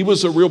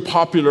was a real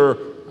popular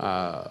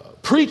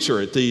preacher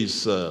at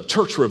these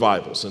church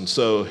revivals. And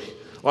so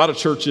a lot of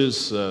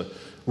churches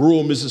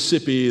rural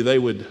Mississippi, they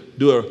would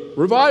do a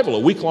revival, a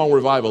week-long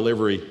revival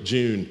every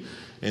June.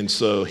 And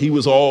so he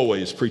was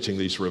always preaching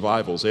these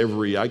revivals.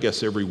 Every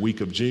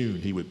week of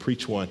June, he would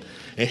preach one.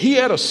 And he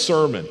had a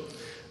sermon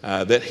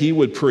that he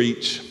would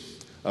preach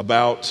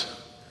about,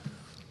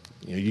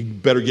 you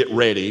better get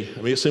ready.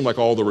 I mean, it seemed like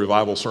all the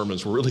revival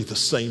sermons were really the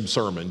same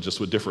sermon, just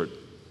with different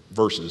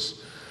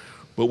verses.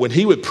 But when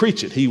he would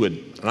preach it, he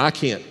would, and I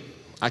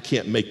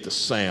can't make the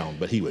sound,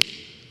 but he would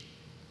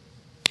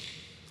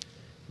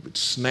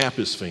snap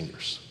his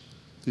fingers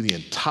through the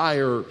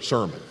entire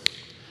sermon.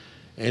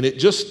 And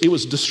it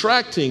was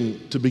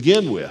distracting to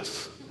begin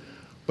with.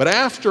 But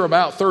after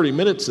about 30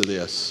 minutes of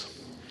this,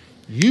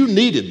 you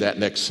needed that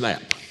next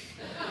snap.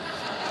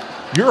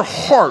 Your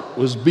heart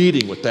was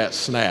beating with that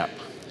snap.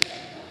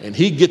 And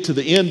he'd get to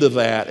the end of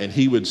that and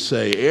he would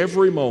say,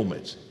 every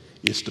moment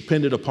is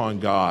dependent upon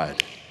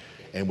God.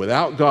 And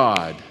without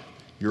God,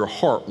 your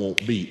heart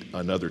won't beat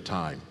another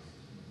time.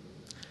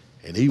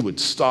 And he would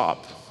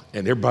stop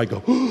and everybody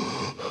go,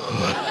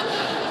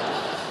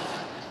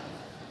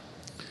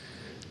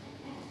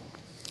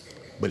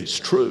 but it's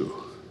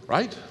true,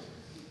 right?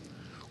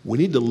 We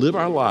need to live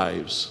our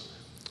lives.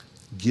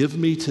 Give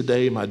me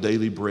today my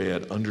daily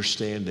bread,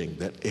 understanding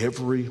that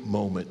every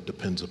moment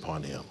depends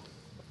upon him.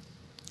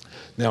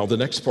 Now, the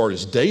next part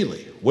is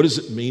daily. What does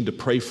it mean to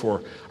pray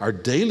for our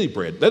daily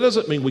bread? That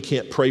doesn't mean we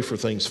can't pray for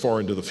things far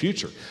into the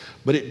future,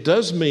 but it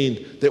does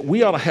mean that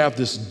we ought to have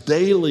this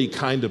daily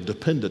kind of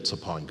dependence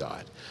upon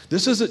God.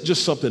 This isn't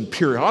just something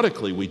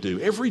periodically we do.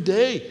 Every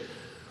day.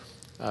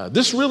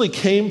 This really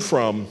came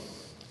from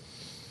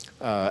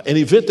an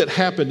event that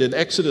happened in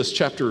Exodus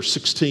chapter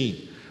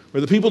 16,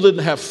 where the people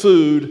didn't have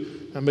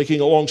food. I'm making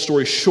a long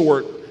story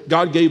short.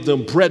 God gave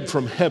them bread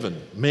from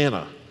heaven,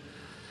 manna.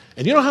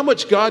 And you know how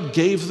much God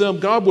gave them?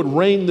 God would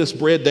rain this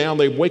bread down.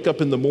 They'd wake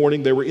up in the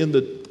morning. They were in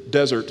the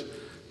desert.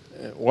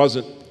 It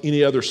wasn't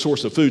any other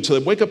source of food. So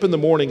they'd wake up in the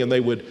morning and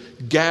they would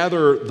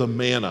gather the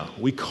manna.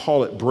 We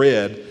call it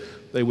bread.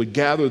 They would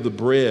gather the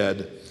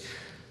bread.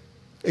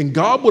 And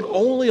God would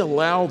only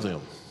allow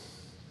them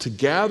to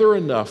gather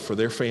enough for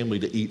their family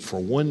to eat for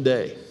one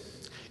day.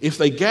 If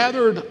they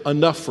gathered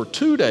enough for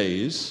 2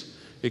 days,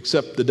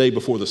 except the day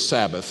before the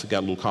Sabbath, it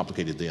got a little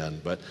complicated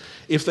then, but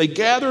if they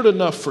gathered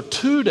enough for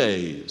 2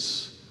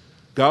 days,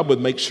 God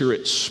would make sure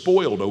it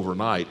spoiled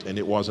overnight and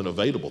it wasn't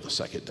available the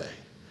second day.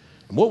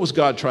 And what was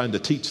God trying to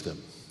teach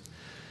them?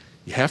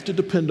 You have to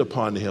depend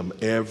upon him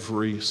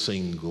every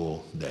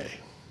single day.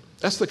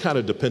 That's the kind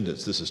of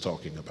dependence this is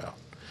talking about.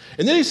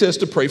 And then he says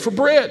to pray for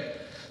bread.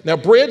 Now,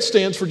 bread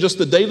stands for just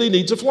the daily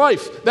needs of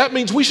life. That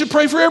means we should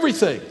pray for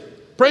everything.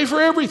 Pray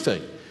for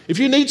everything. If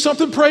you need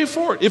something, pray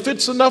for it. If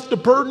it's enough to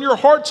burden your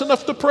heart, it's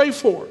enough to pray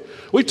for.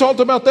 We talked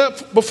about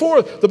that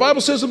before. The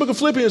Bible says in the book of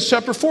Philippians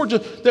chapter 4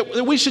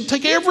 that we should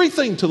take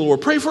everything to the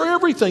Lord. Pray for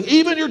everything.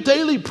 Even your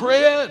daily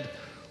bread,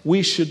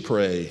 we should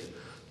pray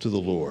to the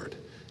Lord.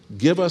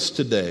 Give us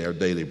today our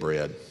daily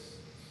bread.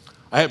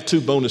 I have 2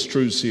 bonus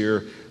truths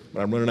here,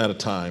 but I'm running out of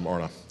time,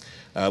 aren't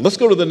I? Let's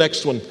go to the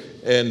next one,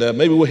 and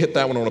maybe we'll hit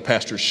that one on a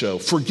pastor's show.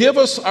 Forgive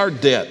us our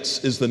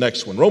debts is the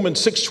next one.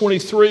 Romans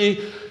 6:23.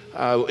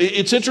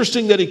 It's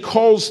interesting that he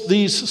calls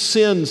these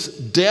sins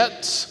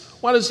debts.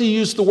 Why does he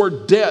use the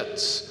word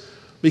debts?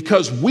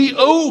 Because we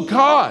owe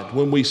God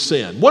when we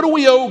sin. What do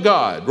we owe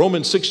God?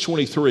 Romans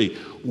 6:23.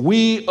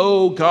 We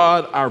owe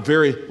God our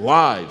very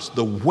lives.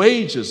 The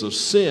wages of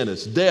sin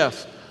is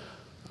death.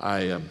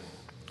 I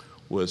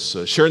was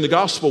sharing the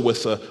gospel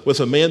with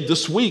a man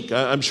this week.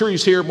 I'm sure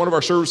he's here in one of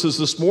our services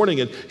this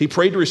morning, and he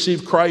prayed to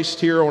receive Christ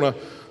here on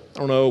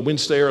a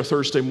Wednesday or a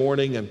Thursday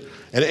morning. And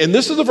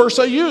this is the verse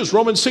I use,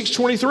 Romans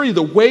 6:23.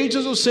 The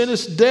wages of sin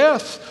is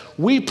death.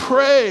 We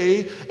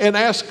pray and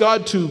ask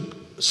God to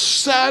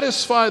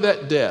satisfy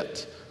that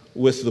debt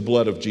with the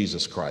blood of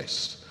Jesus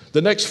Christ.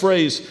 The next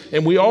phrase,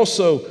 and we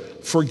also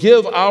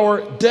forgive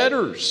our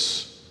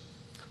debtors.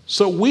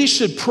 So we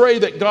should pray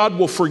that God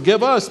will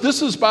forgive us.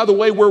 This is, by the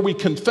way, where we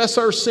confess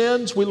our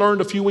sins. We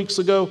learned a few weeks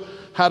ago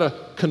how to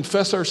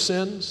confess our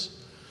sins.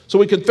 So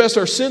we confess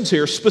our sins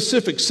here,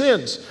 specific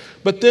sins.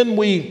 But then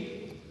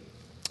we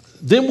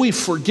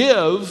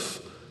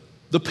forgive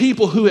the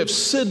people who have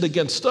sinned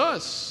against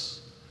us.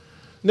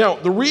 Now,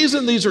 the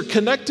reason these are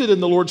connected in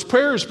the Lord's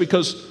Prayer is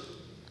because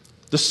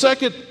the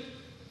second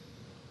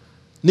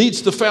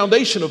needs the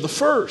foundation of the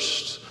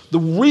first. The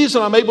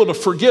reason I'm able to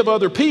forgive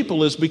other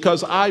people is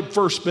because I've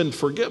first been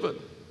forgiven.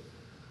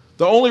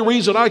 The only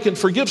reason I can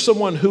forgive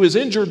someone who has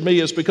injured me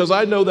is because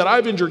I know that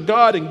I've injured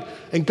God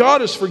and God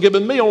has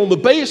forgiven me. On the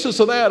basis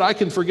of that, I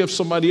can forgive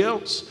somebody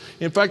else.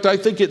 In fact, I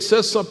think it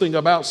says something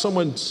about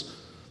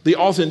the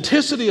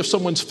authenticity of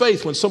someone's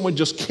faith when someone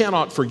just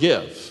cannot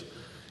forgive.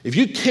 If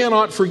you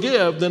cannot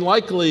forgive, then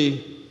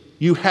likely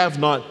you have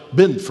not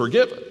been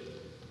forgiven.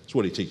 That's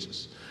what he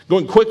teaches.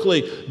 Going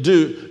quickly,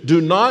 do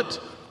not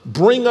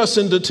bring us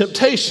into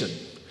temptation.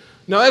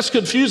 Now that's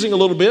confusing a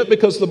little bit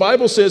because the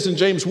Bible says in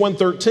James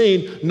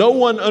 1:13, no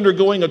one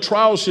undergoing a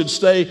trial should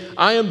say,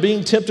 I am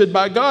being tempted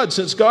by God,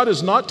 since God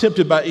is not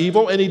tempted by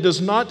evil and he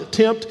does not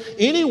tempt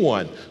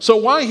anyone. So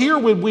why here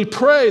would we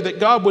pray that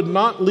God would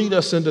not lead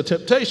us into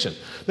temptation?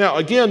 Now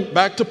again,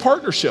 back to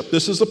partnership.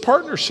 This is a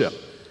partnership.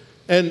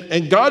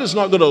 And God is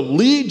not going to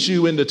lead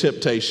you into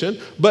temptation,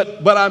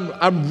 but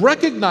I'm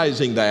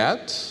recognizing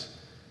that.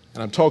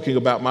 And I'm talking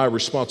about my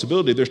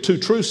responsibility. There's two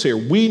truths here.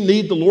 We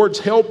need the Lord's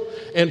help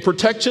and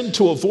protection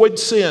to avoid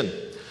sin.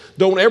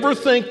 Don't ever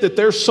think that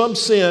there's some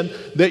sin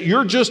that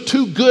you're just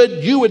too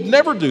good. You would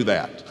never do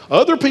that.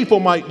 Other people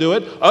might do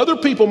it. Other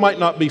people might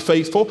not be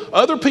faithful.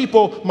 Other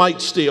people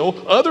might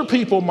steal. Other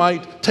people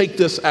might take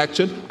this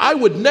action. I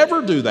would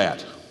never do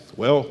that.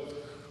 Well,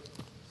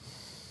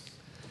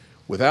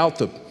 without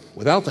the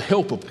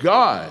help of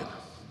God,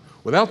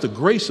 without the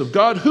grace of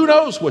God, who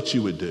knows what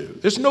you would do?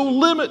 There's no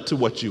limit to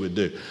what you would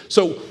do.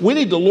 So we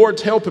need the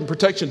Lord's help and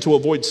protection to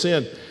avoid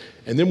sin,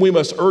 and then we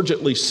must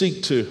urgently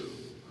seek to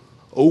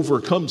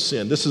overcome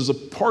sin. This is a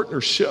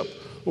partnership.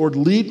 Lord,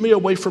 lead me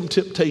away from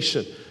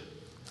temptation.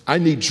 I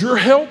need your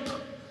help,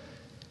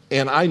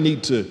 and I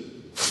need to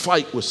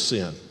fight with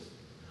sin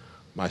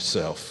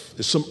myself.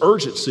 There's some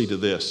urgency to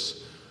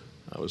this.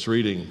 I was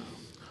reading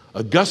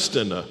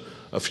Augustine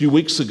a few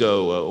weeks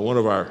ago, one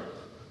of our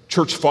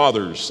church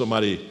fathers,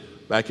 somebody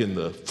back in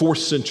the 4th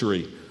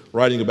century,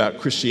 writing about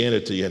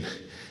Christianity. And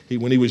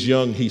when he was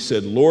young, he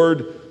said,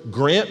 Lord,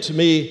 grant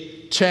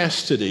me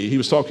chastity. He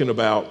was talking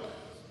about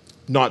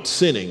not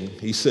sinning.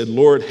 He said,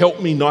 Lord, help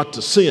me not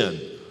to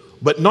sin,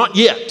 but not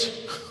yet.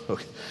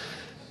 Okay.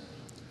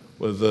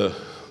 Well, the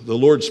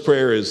Lord's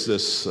Prayer is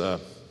this,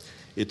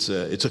 it's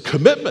a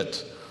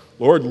commitment.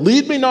 Lord,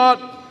 lead me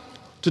not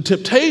to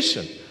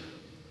temptation,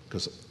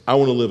 because I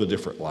want to live a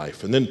different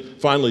life. And then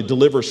finally,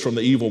 deliver us from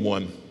the evil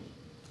one.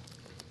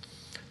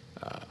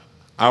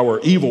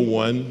 Our evil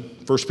one,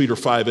 1 Peter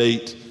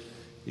 5:8,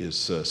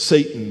 is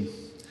Satan.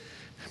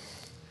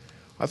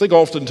 I think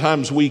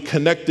oftentimes we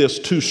connect this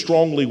too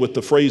strongly with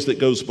the phrase that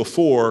goes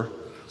before,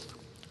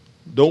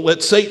 don't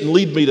let Satan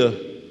lead me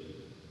to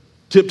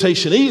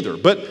temptation either.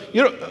 But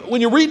you know,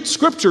 when you read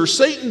Scripture,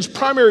 Satan's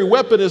primary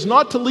weapon is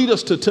not to lead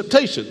us to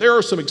temptation. There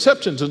are some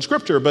exceptions in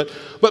Scripture, but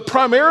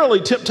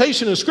primarily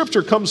temptation in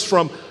Scripture comes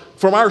from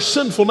our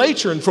sinful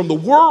nature and from the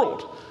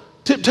world.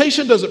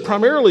 Temptation doesn't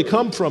primarily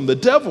come from the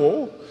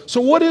devil. So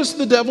what does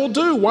the devil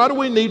do? Why do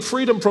we need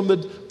freedom from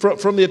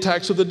the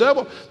attacks of the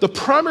devil? The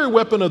primary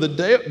weapon of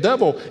the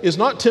devil is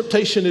not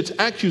temptation, it's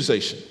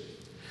accusation.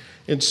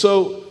 And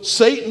so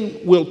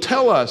Satan will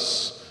tell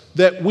us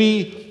that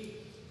we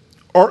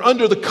are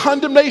under the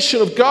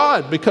condemnation of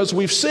God because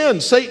we've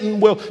sinned. Satan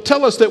will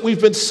tell us that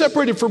we've been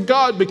separated from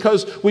God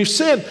because we've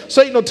sinned.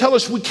 Satan will tell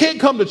us we can't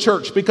come to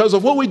church because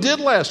of what we did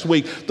last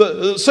week.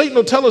 Satan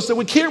will tell us that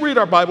we can't read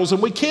our Bibles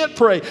and we can't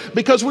pray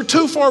because we're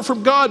too far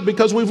from God,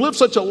 because we've lived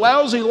such a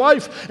lousy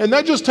life, and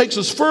that just takes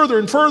us further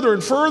and further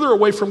and further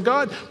away from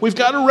God. We've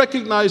got to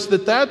recognize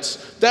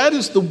that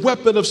is the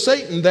weapon of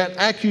Satan, that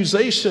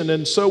accusation.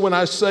 And so when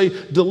I say,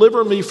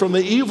 deliver me from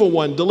the evil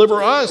one,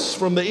 deliver us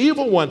from the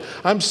evil one,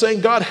 I'm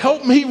saying, God,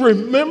 help me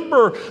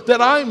remember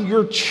that I'm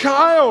your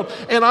child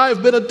and I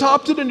have been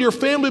adopted into your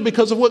family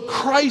because of what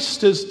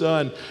Christ has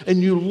done,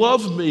 and you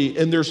love me,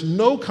 and there's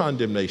no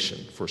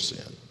condemnation for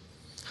sin.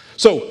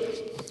 So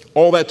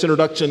all that's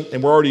introduction,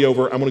 and we're already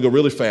over. I'm going to go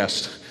really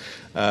fast.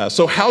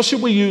 So how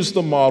should we use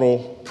the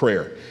model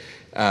prayer?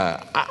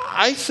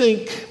 I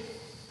think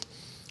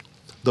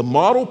the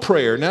model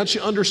prayer, now that you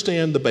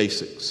understand the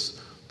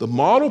basics, the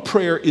model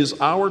prayer is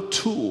our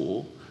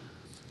tool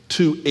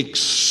to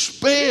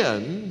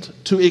expand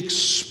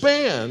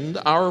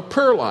our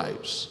prayer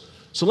lives.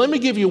 So let me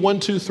give you 1,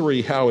 2,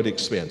 3 how it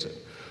expands it.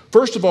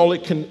 First of all,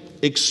 it can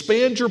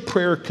expand your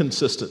prayer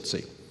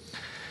consistency.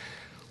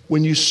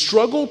 When you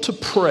struggle to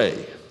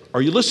pray,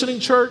 are you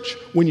listening, church?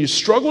 When you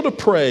struggle to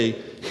pray,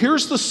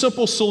 here's the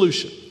simple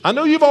solution. I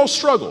know you've all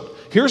struggled.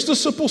 Here's the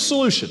simple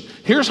solution.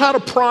 Here's how to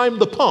prime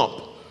the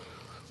pump.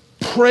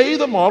 Pray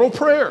the model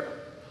prayer.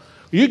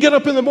 You get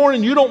up in the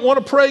morning, you don't want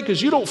to pray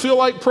because you don't feel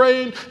like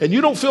praying and you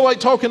don't feel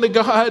like talking to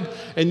God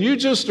and you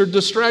just are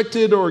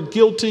distracted or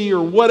guilty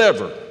or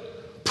whatever.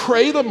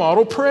 Pray the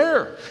model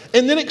prayer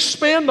and then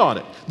expand on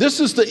it.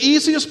 This is the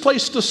easiest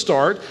place to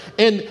start,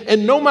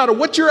 and no matter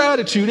what your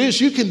attitude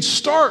is, you can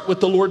start with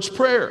the Lord's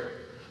Prayer.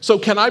 So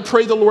can I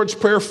pray the Lord's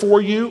Prayer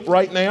for you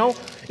right now?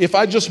 If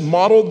I just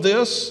modeled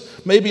this,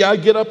 maybe I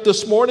get up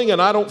this morning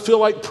and I don't feel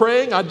like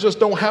praying. I just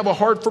don't have a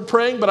heart for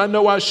praying, but I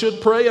know I should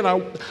pray, and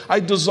I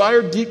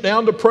desire deep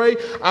down to pray.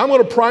 I'm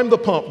going to prime the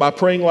pump by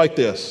praying like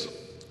this.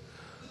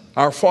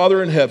 Our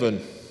Father in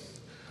heaven,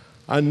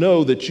 I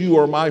know that you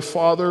are my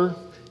Father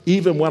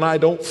even when I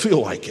don't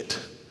feel like it.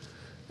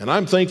 And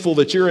I'm thankful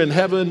that you're in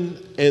heaven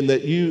and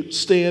that you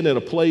stand in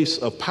a place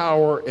of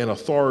power and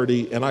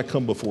authority, and I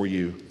come before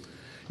you.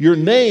 Your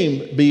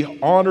name be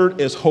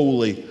honored as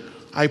holy.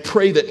 I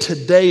pray that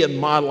today in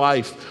my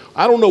life,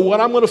 I don't know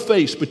what I'm going to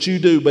face, but you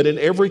do. But in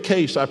every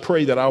case, I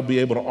pray that I'll be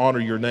able to honor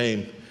your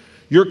name.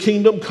 Your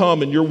kingdom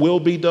come and your will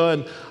be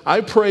done.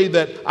 I pray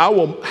that I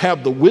will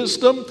have the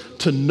wisdom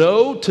to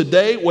know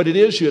today what it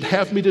is you'd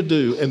have me to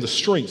do and the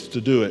strength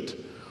to do it.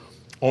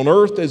 On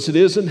earth as it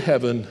is in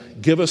heaven,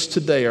 give us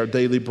today our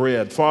daily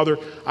bread. Father,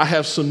 I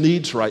have some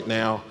needs right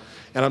now,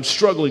 and I'm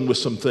struggling with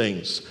some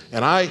things.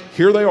 And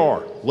here they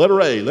are, letter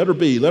A, letter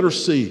B, letter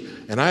C,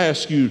 and I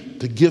ask you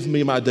to give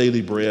me my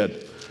daily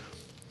bread.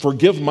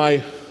 Forgive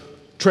my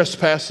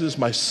trespasses,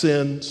 my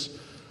sins.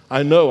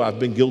 I know I've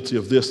been guilty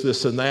of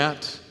this, and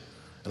that,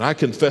 and I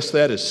confess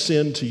that as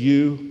sin to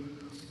you,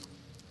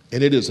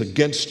 and it is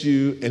against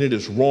you, and it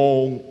is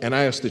wrong, and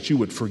I ask that you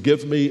would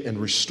forgive me and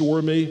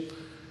restore me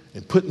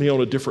and put me on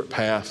a different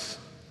path.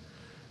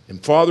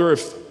 And Father,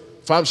 if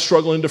I'm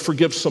struggling to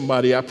forgive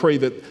somebody, I pray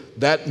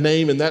that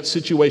name and that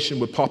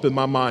situation would pop in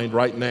my mind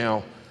right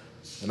now,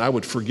 and I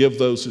would forgive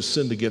those who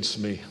sinned against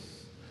me.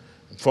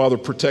 And Father,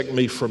 protect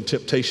me from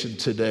temptation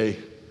today.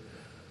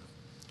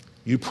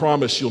 You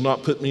promise you'll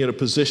not put me in a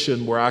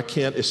position where I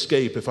can't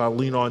escape if I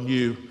lean on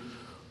you.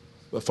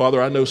 But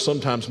Father, I know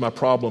sometimes my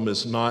problem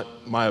is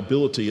not my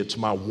ability, it's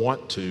my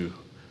want to.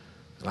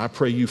 And I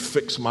pray you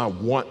fix my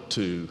want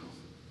to.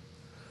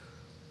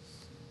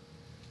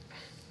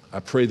 I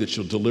pray that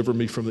you'll deliver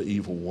me from the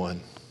evil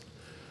one.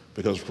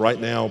 Because right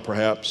now,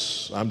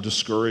 perhaps I'm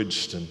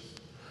discouraged and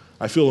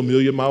I feel a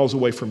million miles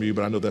away from you,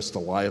 but I know that's the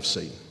lie of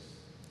Satan.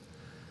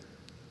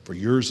 For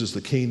yours is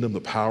the kingdom,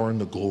 the power, and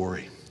the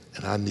glory.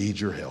 And I need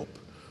your help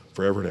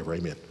forever and ever.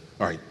 Amen.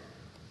 All right.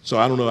 So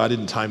I don't know. I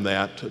didn't time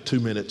that. 2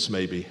 minutes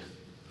maybe.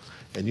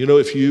 And you know,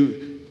 if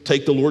you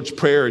take the Lord's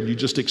Prayer and you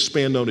just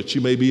expand on it,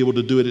 you may be able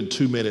to do it in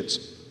 2 minutes.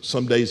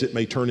 Some days it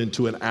may turn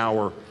into an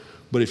hour.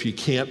 But if you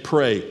can't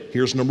pray,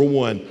 here's number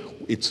one.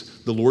 It's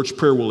the Lord's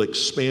Prayer will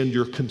expand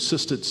your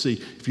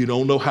consistency. If you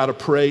don't know how to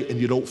pray and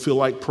you don't feel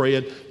like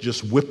praying,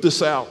 just whip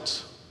this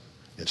out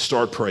and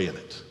start praying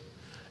it.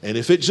 And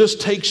if it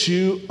just takes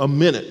you a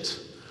minute,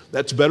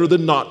 that's better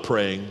than not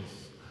praying,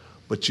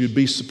 but you'd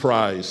be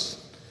surprised.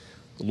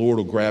 The Lord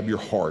will grab your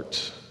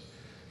heart.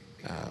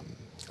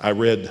 I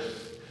read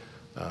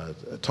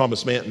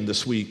Thomas Manton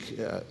this week.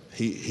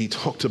 He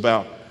talked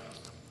about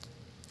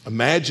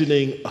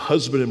imagining a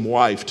husband and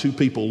wife, two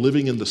people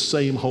living in the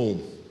same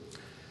home.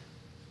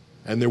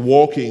 And they're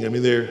walking,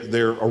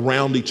 they're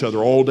around each other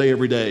all day,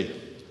 every day.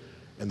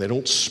 And they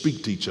don't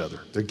speak to each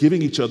other. They're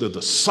giving each other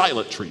the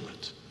silent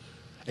treatment.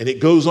 And it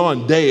goes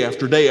on day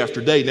after day after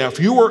day. Now, if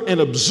you were an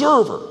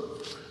observer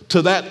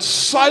to that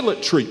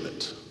silent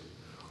treatment,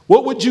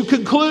 what would you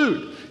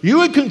conclude? You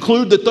would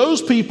conclude that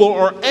those people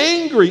are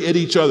angry at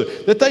each other,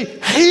 that they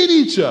hate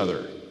each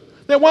other.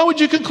 Now, why would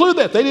you conclude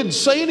that? They didn't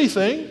say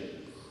anything.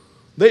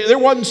 There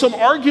wasn't some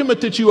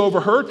argument that you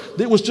overheard.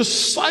 It was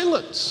just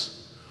silence.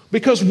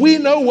 Because we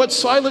know what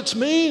silence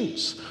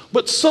means.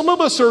 But some of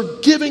us are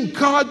giving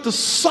God the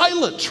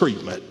silent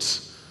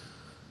treatment.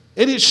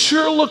 And it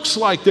sure looks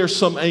like there's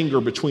some anger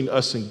between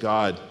us and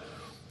God.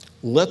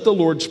 Let the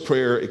Lord's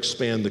Prayer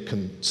expand the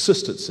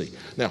consistency.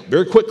 Now,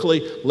 very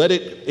quickly, let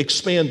it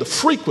expand the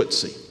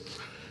frequency.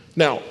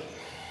 Now,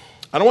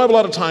 I don't have a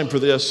lot of time for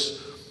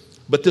this,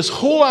 but this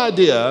whole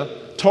idea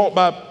taught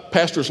by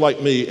pastors like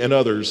me and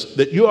others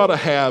that you ought to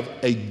have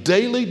a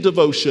daily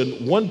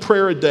devotion, one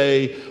prayer a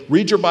day,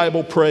 read your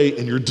Bible, pray,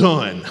 and you're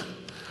done.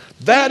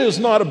 That is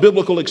not a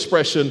biblical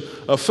expression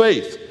of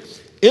faith.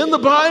 In the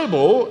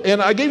Bible,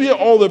 and I gave you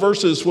all the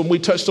verses when we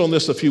touched on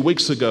this a few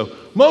weeks ago,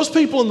 most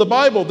people in the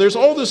Bible, there's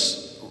all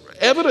this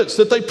evidence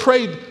that they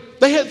prayed.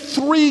 They had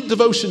 3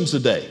 devotions a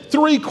day,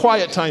 3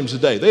 quiet times a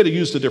day. They had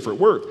used a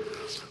different word.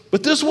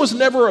 But this was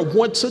never a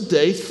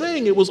once-a-day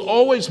thing. It was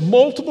always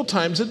multiple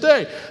times a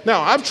day.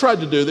 Now, I've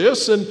tried to do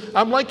this, and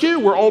I'm like you.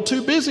 We're all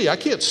too busy. I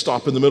can't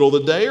stop in the middle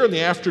of the day or in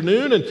the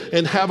afternoon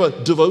and have a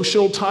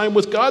devotional time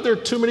with God. There are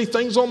too many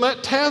things on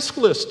that task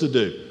list to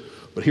do.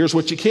 But here's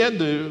what you can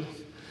do.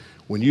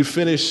 When you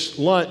finish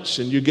lunch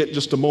and you get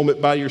just a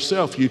moment by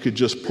yourself, you could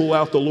just pull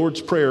out the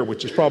Lord's Prayer,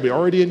 which is probably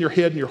already in your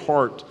head and your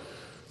heart,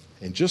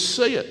 and just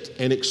say it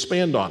and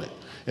expand on it.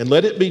 And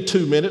let it be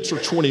 2 minutes or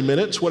 20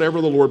 minutes,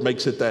 whatever the Lord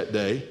makes it that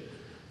day.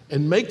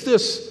 And make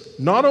this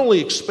not only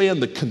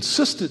expand the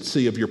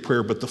consistency of your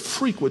prayer, but the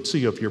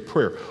frequency of your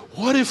prayer.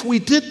 What if we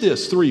did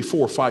this 3,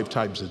 4, 5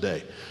 times a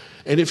day?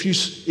 And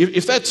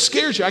if that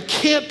scares you, I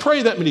can't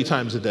pray that many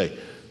times a day.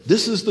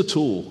 This is the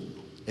tool,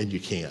 and you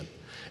can.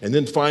 And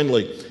then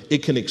finally,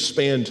 it can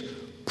expand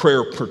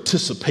prayer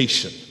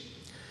participation.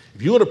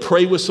 If you want to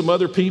pray with some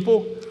other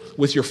people,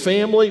 with your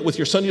family, with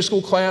your Sunday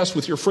school class,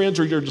 with your friends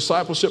or your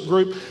discipleship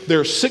group, there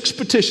are 6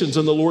 petitions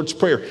in the Lord's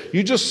Prayer.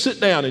 You just sit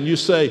down and you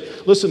say,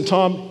 listen,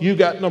 Tom, you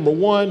got number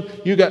 1,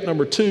 you got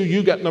number 2,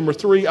 you got number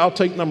 3, I'll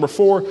take number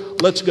 4.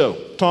 Let's go.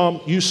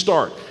 Tom, you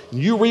start. And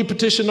you read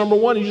petition number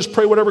 1, and you just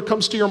pray whatever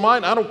comes to your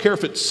mind. I don't care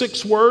if it's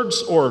 6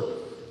 words or,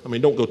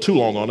 don't go too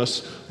long on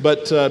us,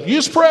 but you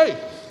just pray.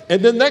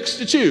 And then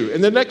next it's you,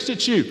 and then next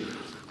it's you.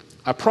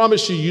 I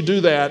promise you, you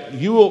do that,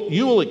 you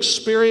will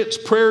experience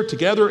prayer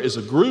together as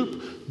a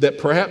group that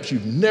perhaps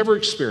you've never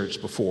experienced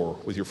before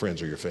with your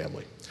friends or your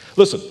family.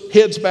 Listen,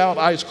 heads bowed,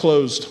 eyes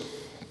closed.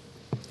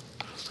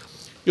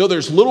 You know,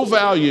 there's little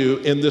value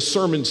in this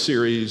sermon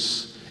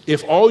series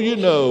if all you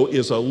know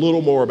is a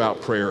little more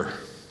about prayer.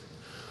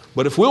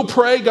 But if we'll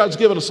pray, God's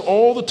given us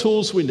all the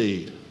tools we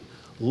need.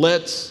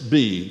 Let's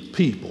be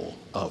people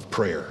of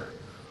prayer.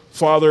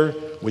 Father,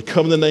 we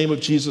come in the name of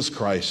Jesus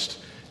Christ,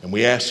 and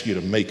we ask you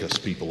to make us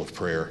people of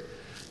prayer.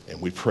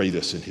 And we pray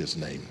this in his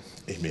name.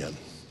 Amen.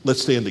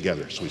 Let's stand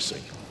together as we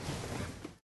sing.